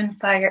 Earth, wind,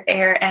 fire,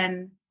 air,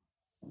 and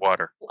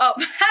water. Oh,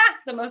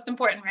 the most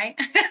important, right?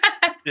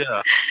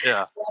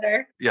 Yeah.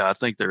 Water. Yeah, I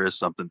think there is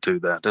something to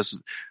that.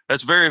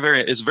 That's very,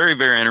 very. It's very,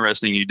 very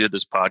interesting. You did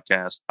this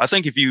podcast. I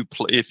think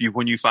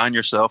when you find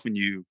yourself and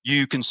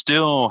you can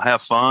still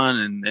have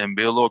fun and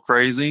be a little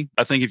crazy.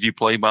 I think if you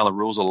play by the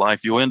rules of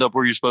life, you'll end up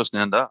where you're supposed to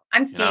end up.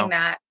 I'm seeing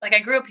that. Like I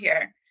grew up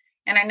here,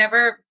 and I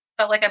never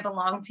felt like I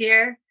belonged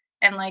here.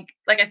 And like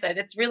I said,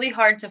 it's really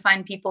hard to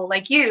find people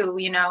like you,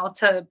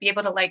 to be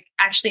able to like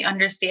actually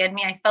understand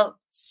me. I felt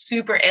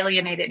super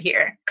alienated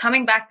here.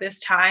 Coming back this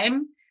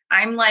time,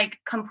 I'm like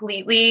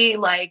completely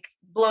like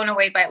blown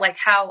away by like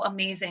how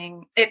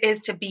amazing it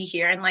is to be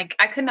here. And like,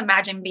 I couldn't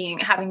imagine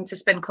having to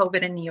spend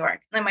COVID in New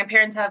York. And my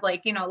parents have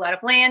like, a lot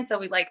of land. So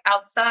we like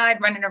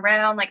outside running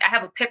around. Like I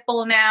have a pit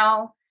bull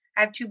now.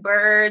 I have 2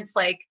 birds.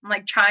 Like I'm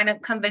like trying to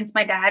convince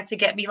my dad to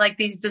get me like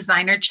these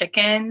designer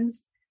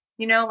chickens.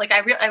 Like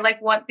I like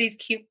want these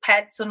cute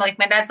pets. And like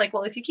my dad's like,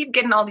 well, if you keep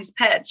getting all these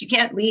pets, you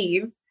can't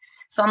leave.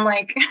 So I'm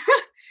like,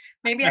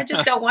 maybe I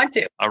just don't want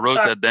to. I wrote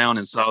that down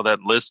and saw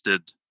that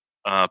listed,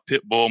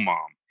 pit bull mom.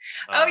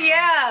 Oh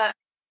yeah.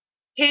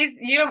 Do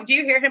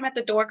you hear him at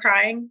the door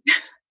crying?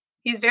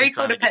 He's very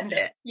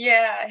codependent.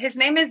 Yeah. His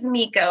name is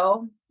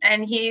Miko,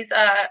 and he's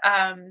a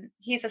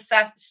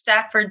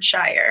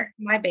Staffordshire,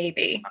 my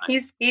baby.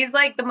 Nice. He's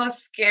like the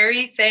most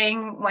scary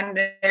thing when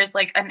there's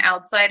like an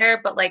outsider,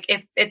 but like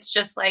if it's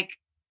just like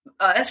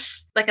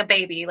us, like a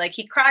baby, like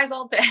he cries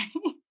all day.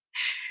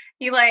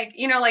 He like,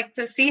 like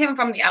to see him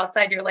from the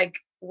outside, you're like,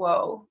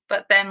 whoa.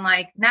 But then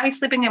like now he's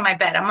sleeping in my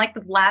bed. I'm like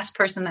the last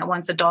person that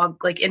wants a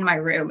dog like in my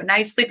room, and now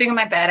he's sleeping in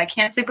my bed. I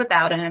can't sleep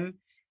without him.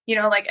 you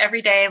know, like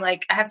every day,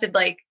 like I have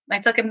to I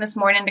took him this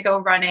morning to go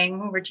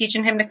running. We're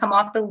teaching him to come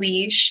off the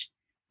leash,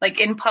 like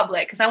in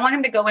public. Cause I want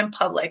him to go in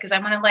public. Cause I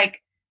want to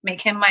like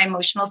make him my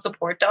emotional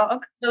support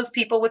dog. Those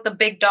people with the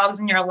big dogs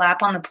in your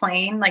lap on the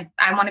plane. Like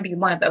I want to be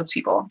one of those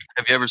people.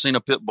 Have you ever seen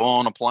a pit bull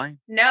on a plane?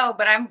 No,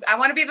 but I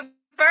want to be the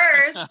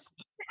first.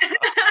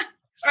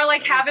 Or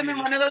like have him in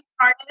one of those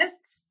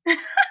harnesses.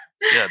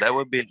 Yeah, that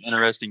would be an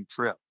interesting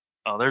trip.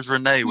 Oh, there's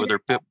Renee with her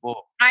pit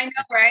bull. I know,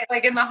 right?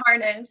 Like in the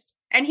harness.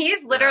 And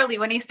he's literally,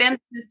 when he stands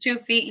on his 2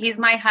 feet, he's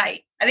my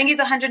height. I think he's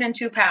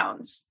 102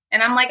 pounds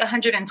and I'm like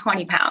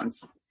 120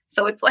 pounds.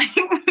 So it's like,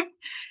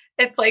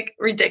 it's like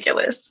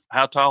ridiculous.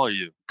 How tall are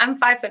you? I'm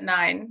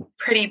 5'9",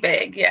 pretty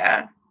big.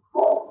 Yeah.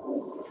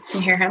 Can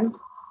you hear him?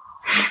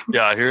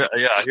 Yeah,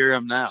 I hear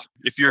him now.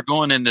 If you're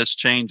going in this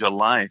change of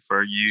life,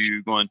 are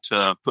you going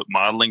to put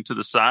modeling to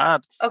the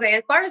side? Okay,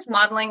 as far as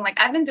modeling, like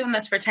I've been doing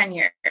this for 10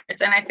 years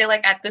and I feel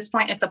like at this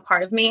point it's a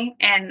part of me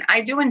and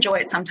I do enjoy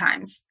it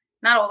sometimes.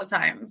 Not all the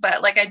time,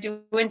 but like I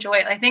do enjoy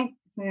it. I think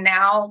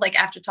now, like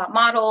after Top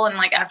Model and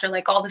like after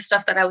like all the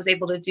stuff that I was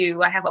able to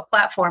do, I have a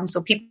platform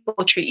so people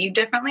treat you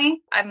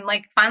differently. I'm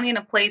like finally in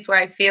a place where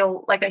I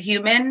feel like a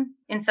human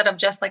instead of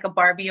just like a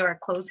Barbie or a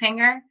clothes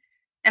hanger.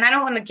 And I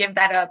don't want to give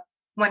that up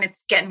when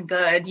it's getting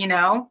good, you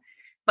know,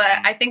 but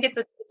I think it's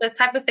a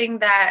type of thing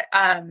that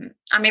I'm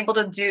able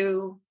to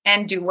do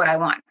and do what I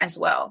want as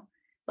well.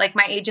 Like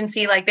my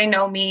agency, like they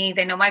know me,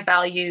 they know my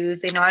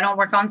values, they know I don't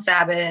work on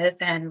Sabbath,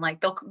 and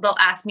like they'll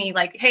ask me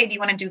like, hey, do you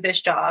want to do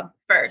this job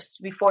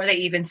first before they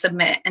even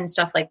submit and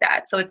stuff like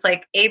that. So it's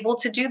like able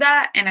to do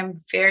that. And I'm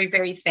very,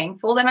 very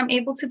thankful that I'm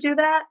able to do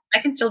that. I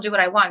can still do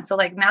what I want. So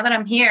like now that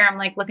I'm here, I'm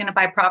like looking to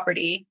buy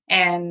property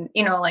and,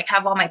 you know, like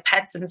have all my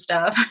pets and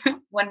stuff.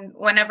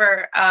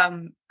 Whenever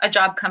a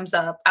job comes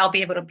up, I'll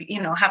be able to,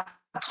 you know, have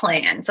a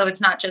plan. So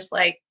it's not just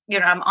like, you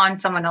know, I'm on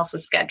someone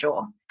else's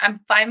schedule. I'm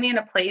finally in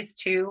a place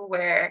too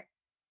where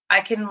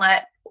I can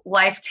let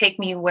life take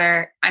me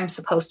where I'm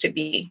supposed to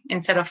be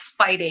instead of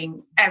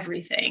fighting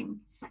everything.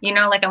 You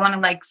know, like I want to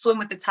like swim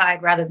with the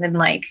tide rather than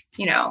like,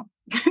 you know,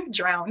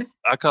 drown.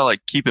 I call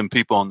it keeping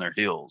people on their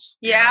heels.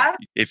 Yeah. You know,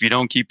 if you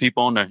don't keep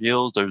people on their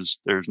heels,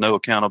 there's no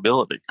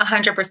accountability.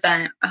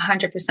 100%.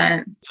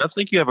 100%. I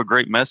think you have a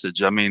great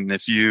message. I mean,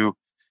 if you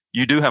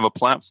do have a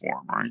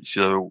platform, right?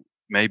 So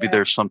maybe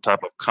there's some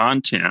type of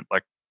content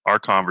like our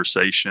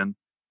conversation.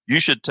 You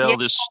should tell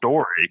this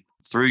story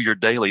through your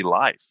daily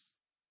life,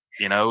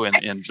 you know,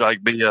 and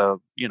like be a,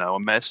 you know, a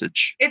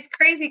message. It's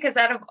crazy because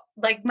out of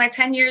like my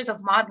 10 years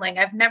of modeling,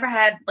 I've never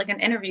had like an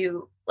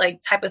interview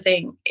like type of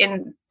thing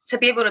to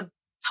be able to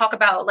talk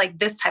about like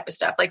this type of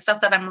stuff, like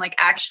stuff that I'm like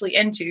actually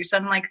into. So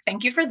I'm like,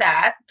 thank you for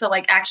that, to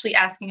like actually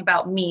asking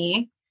about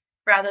me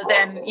rather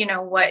than, you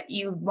know, what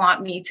you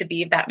want me to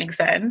be, if that makes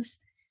sense.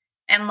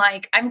 And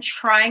like, I'm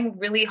trying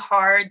really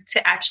hard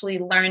to actually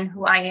learn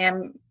who I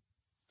am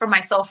for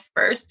myself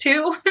first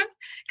too,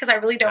 because I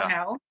really don't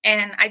know.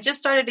 And I just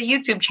started a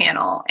YouTube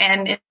channel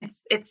and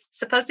it's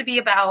supposed to be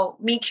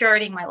about me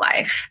curating my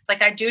life. It's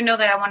like, I do know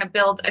that I want to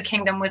build a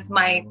kingdom with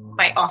my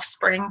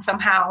offspring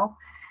somehow.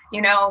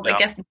 You know, I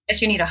guess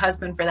you need a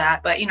husband for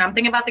that. But, you know, I'm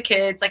thinking about the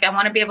kids. Like, I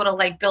want to be able to,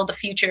 like, build a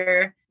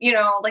future. You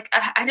know, like,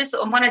 I just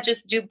want to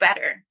just do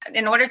better.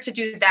 In order to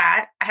do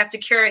that, I have to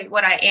curate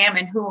what I am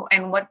and who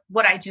and what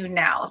I do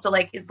now. So,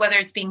 like, whether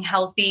it's being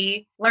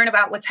healthy, learn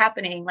about what's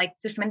happening, like,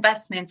 do some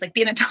investments, like,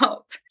 be an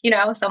adult, you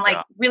know? So I'm, like,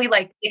 really,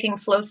 like, taking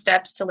slow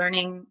steps to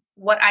learning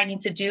what I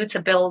need to do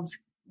to build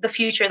the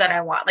future that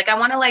I want. Like, I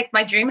want to, like,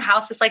 my dream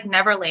house is, like,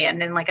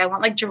 Neverland. And, like, I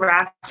want, like,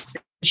 giraffes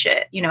and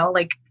shit, you know?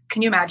 Like,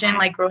 can you imagine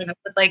like growing up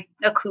with like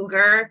a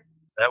cougar?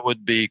 That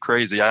would be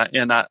crazy. I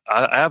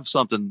have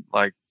something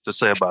like to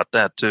say about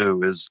that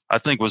too, is I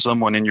think with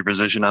someone in your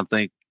position, I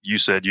think you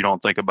said you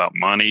don't think about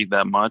money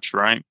that much,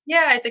 right?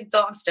 Yeah, it's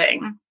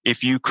exhausting.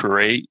 If you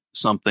create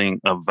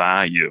something of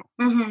value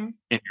in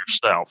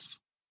yourself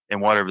and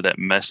whatever that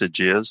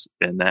message is,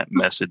 and that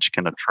message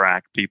can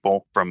attract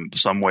people from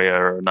some way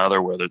or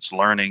another, whether it's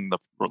learning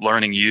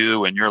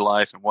you and your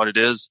life and what it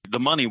is, the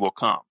money will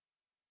come.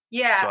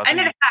 Yeah. So and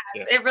it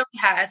has. It really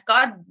has.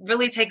 God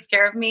really takes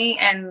care of me.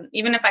 And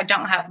even if I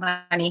don't have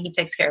money, he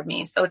takes care of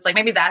me. So it's like,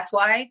 maybe that's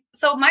why.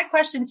 So my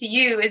question to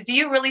you is, do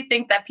you really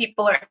think that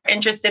people are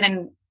interested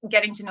in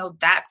getting to know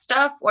that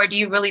stuff? Or do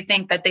you really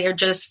think that they are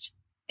just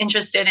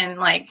interested in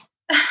like,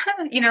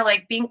 you know,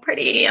 like being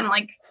pretty and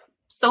like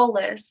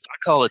soulless? I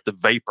call it the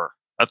vapor.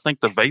 I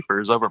think the vapor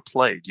is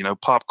overplayed. You know,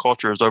 pop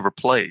culture is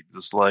overplayed.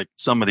 It's like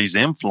some of these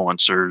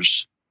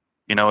influencers,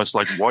 you know, it's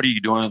like, what are you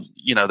doing?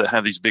 You know, that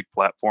have these big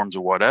platforms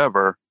or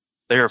whatever.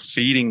 They are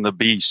feeding the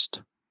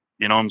beast.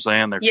 You know what I'm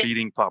saying? They're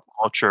feeding pop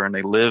culture and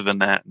they live in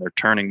that and they're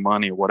turning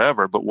money or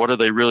whatever. But what are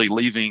they really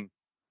leaving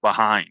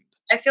behind?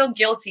 I feel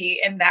guilty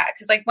in that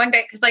because like one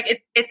day, because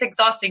like it's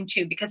exhausting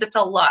too, because it's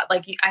a lot.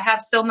 Like I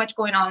have so much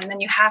going on and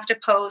then you have to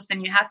post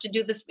and you have to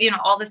do this, you know,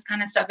 all this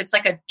kind of stuff. It's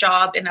like a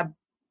job in a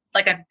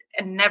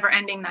never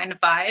ending 9 to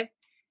 5.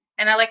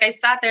 And I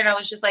sat there and I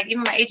was just like,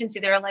 even my agency,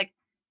 they were like,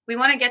 we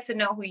want to get to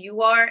know who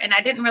you are. And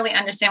I didn't really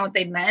understand what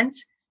they meant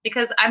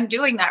because I'm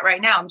doing that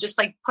right now. I'm just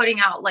like putting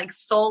out like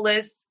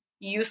soulless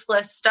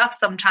useless stuff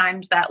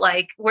sometimes that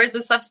like, where's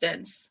the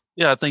substance?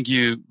 Yeah, I think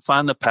you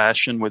find the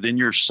passion within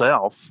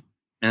yourself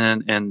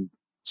and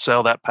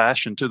sell that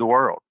passion to the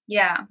world.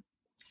 Yeah.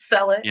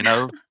 Sell it. You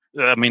know,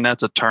 I mean,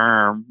 that's a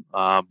term,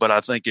 but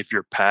I think if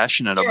you're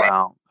passionate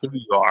about who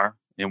you are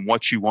and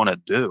what you want to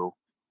do,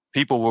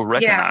 people will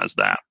recognize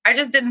that. I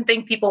just didn't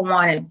think people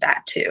wanted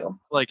that too.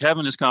 Like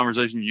having this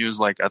conversation with you is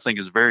like, I think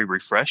is very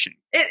refreshing.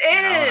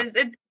 It is.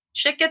 It's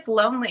shit gets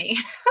lonely.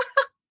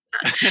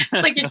 It's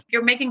like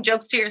you're making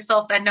jokes to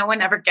yourself that no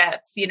one ever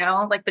gets, you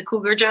know, like the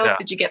cougar joke. Yeah.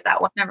 Did you get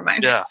that one? Never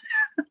mind. Yeah.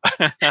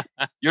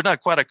 You're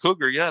not quite a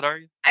cougar yet, are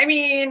you? I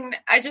mean,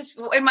 I just,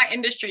 in my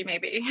industry,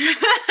 maybe.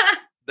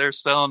 They're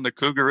selling the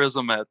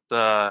cougarism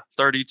at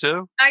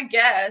 32? I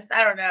guess.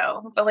 I don't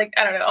know. But like,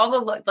 I don't know. All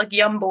the like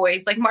young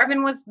boys, like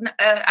Marvin was,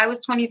 I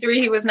was 23.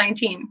 He was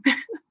 19.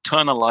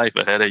 Ton of life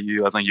ahead of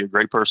you. I think you're a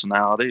great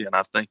personality. And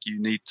I think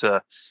you need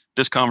to,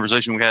 this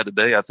conversation we had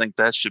today, I think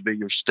that should be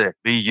your stick.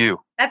 Be you.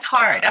 That's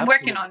hard. I'm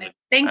working on it.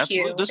 Thank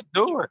you. Just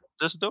do it.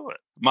 Just do it.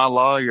 My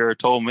lawyer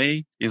told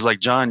me, he's like,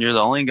 John, you're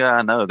the only guy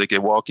I know that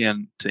can walk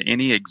into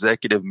any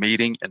executive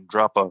meeting and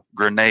drop a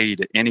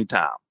grenade at any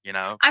time. You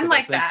know, I'm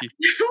like that.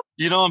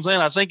 You know what I'm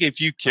saying? I think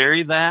if you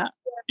carry that,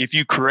 if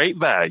you create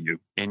value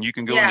and you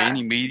can go into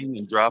any meeting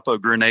and drop a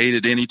grenade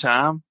at any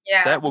time,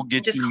 that will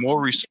get you more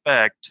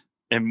respect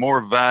and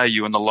more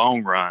value in the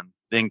long run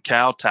than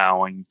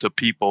kowtowing to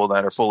people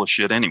that are full of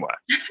shit anyway.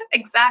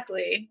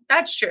 Exactly.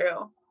 That's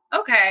true.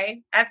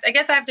 Okay. I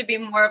guess I have to be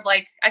more of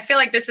like, I feel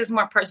like this is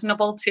more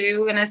personable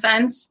too, in a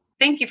sense.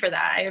 Thank you for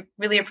that. I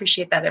really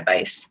appreciate that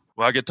advice.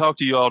 Well, I could talk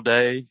to you all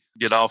day.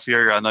 Get off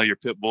here. I know your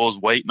pit bull's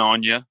waiting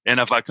on you. And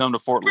if I come to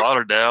Fort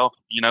Lauderdale,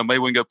 you know, maybe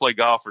we can go play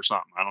golf or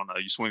something. I don't know.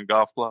 You swing a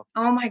golf club?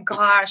 Oh my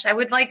gosh. I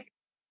would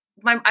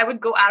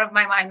go out of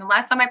my mind. The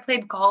last time I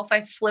played golf,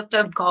 I flipped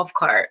a golf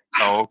cart.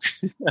 Oh,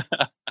 okay.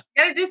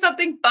 Gotta do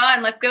something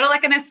fun. Let's go to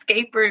like an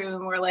escape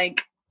room or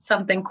like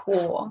something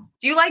cool.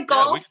 Do you like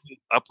golf?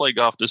 I play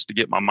golf just to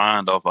get my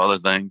mind off other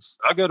things.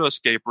 I'll go to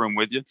escape room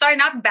with you. Sorry,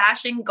 not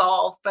bashing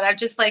golf, but I'm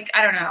just like,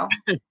 I don't know.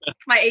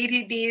 My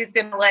ADD is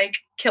going to like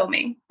kill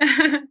me.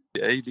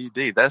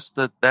 ADD, that's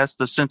the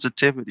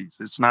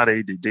sensitivities. It's not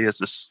ADD,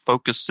 it's a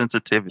focused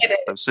sensitivity.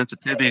 Those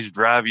sensitivities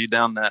drive you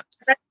down that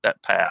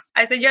path.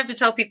 I said you have to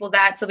tell people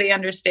that so they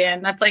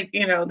understand. That's like,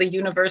 you know, the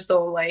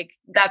universal, like,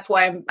 that's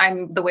why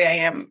I'm the way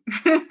I am.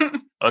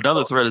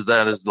 Another thread is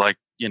that is like,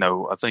 you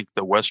know, I think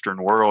the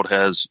Western world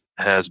has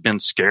been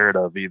scared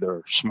of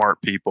either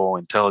smart people,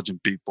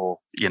 intelligent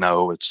people. You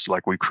know, it's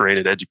like we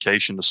created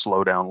education to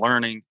slow down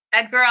learning.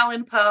 Edgar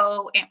Allan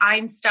Poe,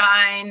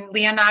 Einstein,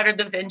 Leonardo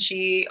da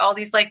Vinci, all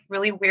these like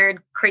really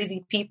weird,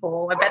 crazy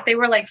people. I bet they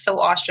were like so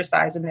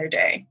ostracized in their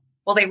day.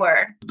 Well, they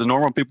were. The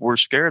normal people were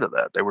scared of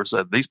that. They were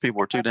said, these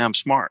people are too damn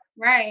smart.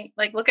 Right.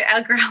 Like, look at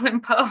Edgar Allan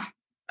Poe.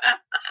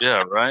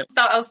 Yeah, right.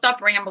 So I'll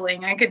stop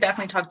rambling. I could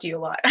definitely talk to you a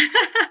lot.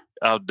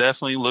 I'll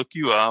definitely look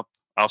you up.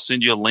 I'll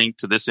send you a link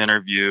to this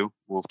interview.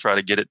 We'll try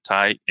to get it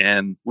tight.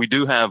 And we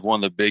do have one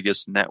of the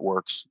biggest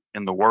networks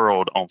in the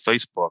world on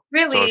Facebook.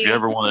 Really? So if you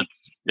ever want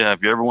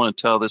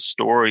to tell this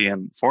story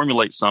and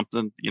formulate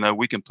something, you know,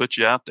 we can put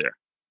you out there.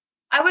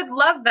 I would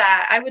love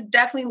that. I would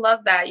definitely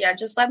love that. Yeah.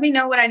 Just let me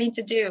know what I need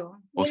to do.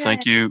 Well,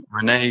 thank you,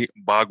 Renee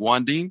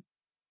Bhagwandeen.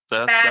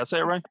 That's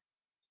it, right?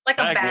 Like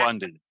a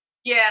Bhagwandeen.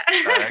 Yeah.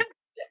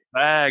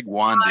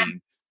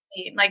 Bhagwandeen.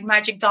 Like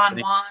Magic Don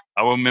Juan.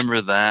 I will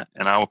remember that,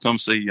 and I will come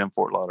see you in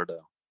Fort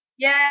Lauderdale.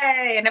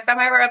 Yay! And if I'm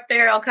ever up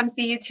there, I'll come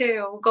see you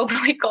too. We'll go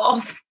play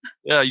golf.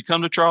 Yeah, you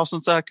come to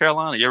Charleston, South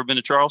Carolina. You ever been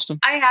to Charleston?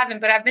 I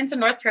haven't, but I've been to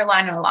North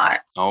Carolina a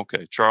lot.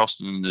 Okay,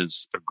 Charleston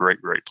is a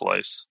great, great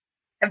place.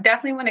 I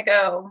definitely want to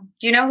go.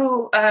 Do you know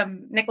who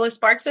Nicholas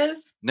Sparks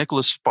is?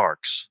 Nicholas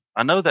Sparks.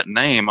 I know that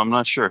name. I'm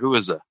not sure. Who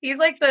is that? He's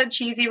like the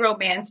cheesy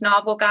romance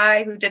novel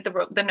guy who did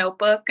the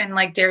Notebook and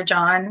like Dear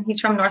John. He's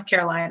from North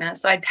Carolina.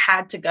 So I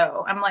had to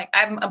go.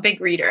 I'm a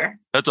big reader.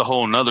 That's a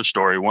whole nother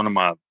story. One of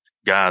my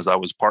guys I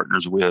was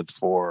partners with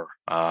for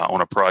on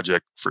a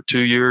project for 2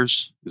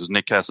 years. It was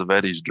Nick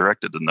Cassavetes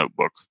directed the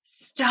Notebook.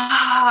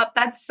 Stop.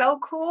 That's so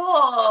cool.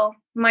 Oh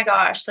my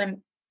gosh.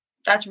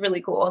 That's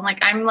really cool. And like,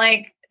 I'm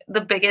like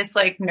the biggest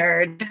like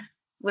nerd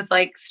with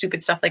like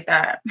stupid stuff like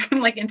that.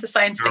 Like into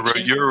science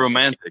fiction. You're a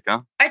romantic,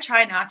 huh? I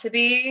try not to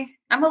be.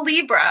 I'm a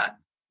Libra,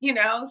 you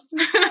know?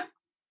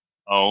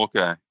 Oh,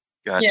 okay.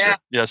 Gotcha. Yeah.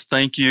 Yes.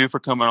 Thank you for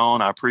coming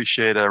on. I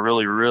appreciate it. I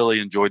really, really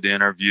enjoyed the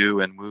interview,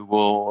 and we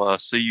will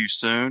see you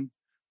soon.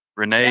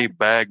 Renee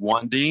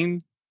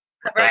Bhagwandeen.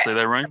 Did I say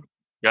that right?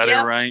 Got it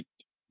right.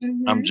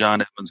 Mm-hmm. I'm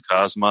John Edmonds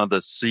Cosma, the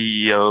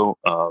CEO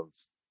of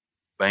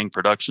Bang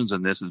Productions,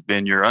 and this has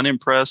been your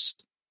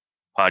Unimpressed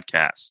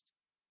podcast.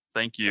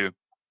 Thank you.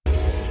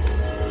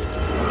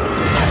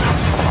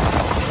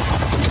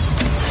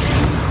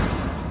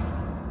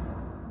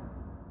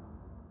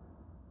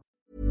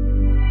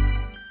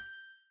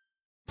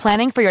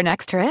 Planning for your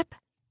next trip?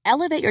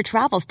 Elevate your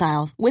travel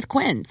style with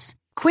Quince.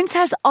 Quince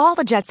has all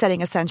the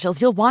jet-setting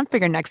essentials you'll want for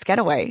your next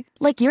getaway,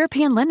 like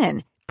European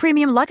linen,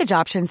 premium luggage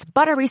options,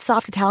 buttery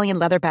soft Italian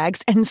leather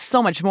bags, and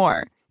so much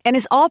more. and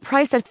is all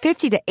priced at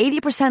 50 to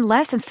 80%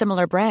 less than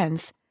similar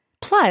brands.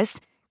 Plus,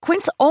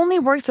 Quince only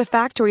works with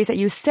factories that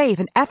use safe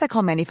and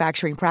ethical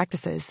manufacturing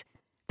practices.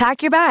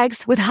 Pack your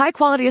bags with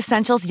high-quality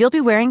essentials you'll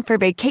be wearing for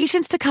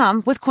vacations to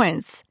come with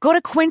Quince. Go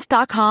to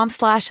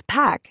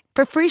quince.com/pack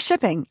for free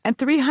shipping and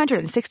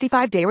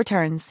 365-day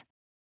returns.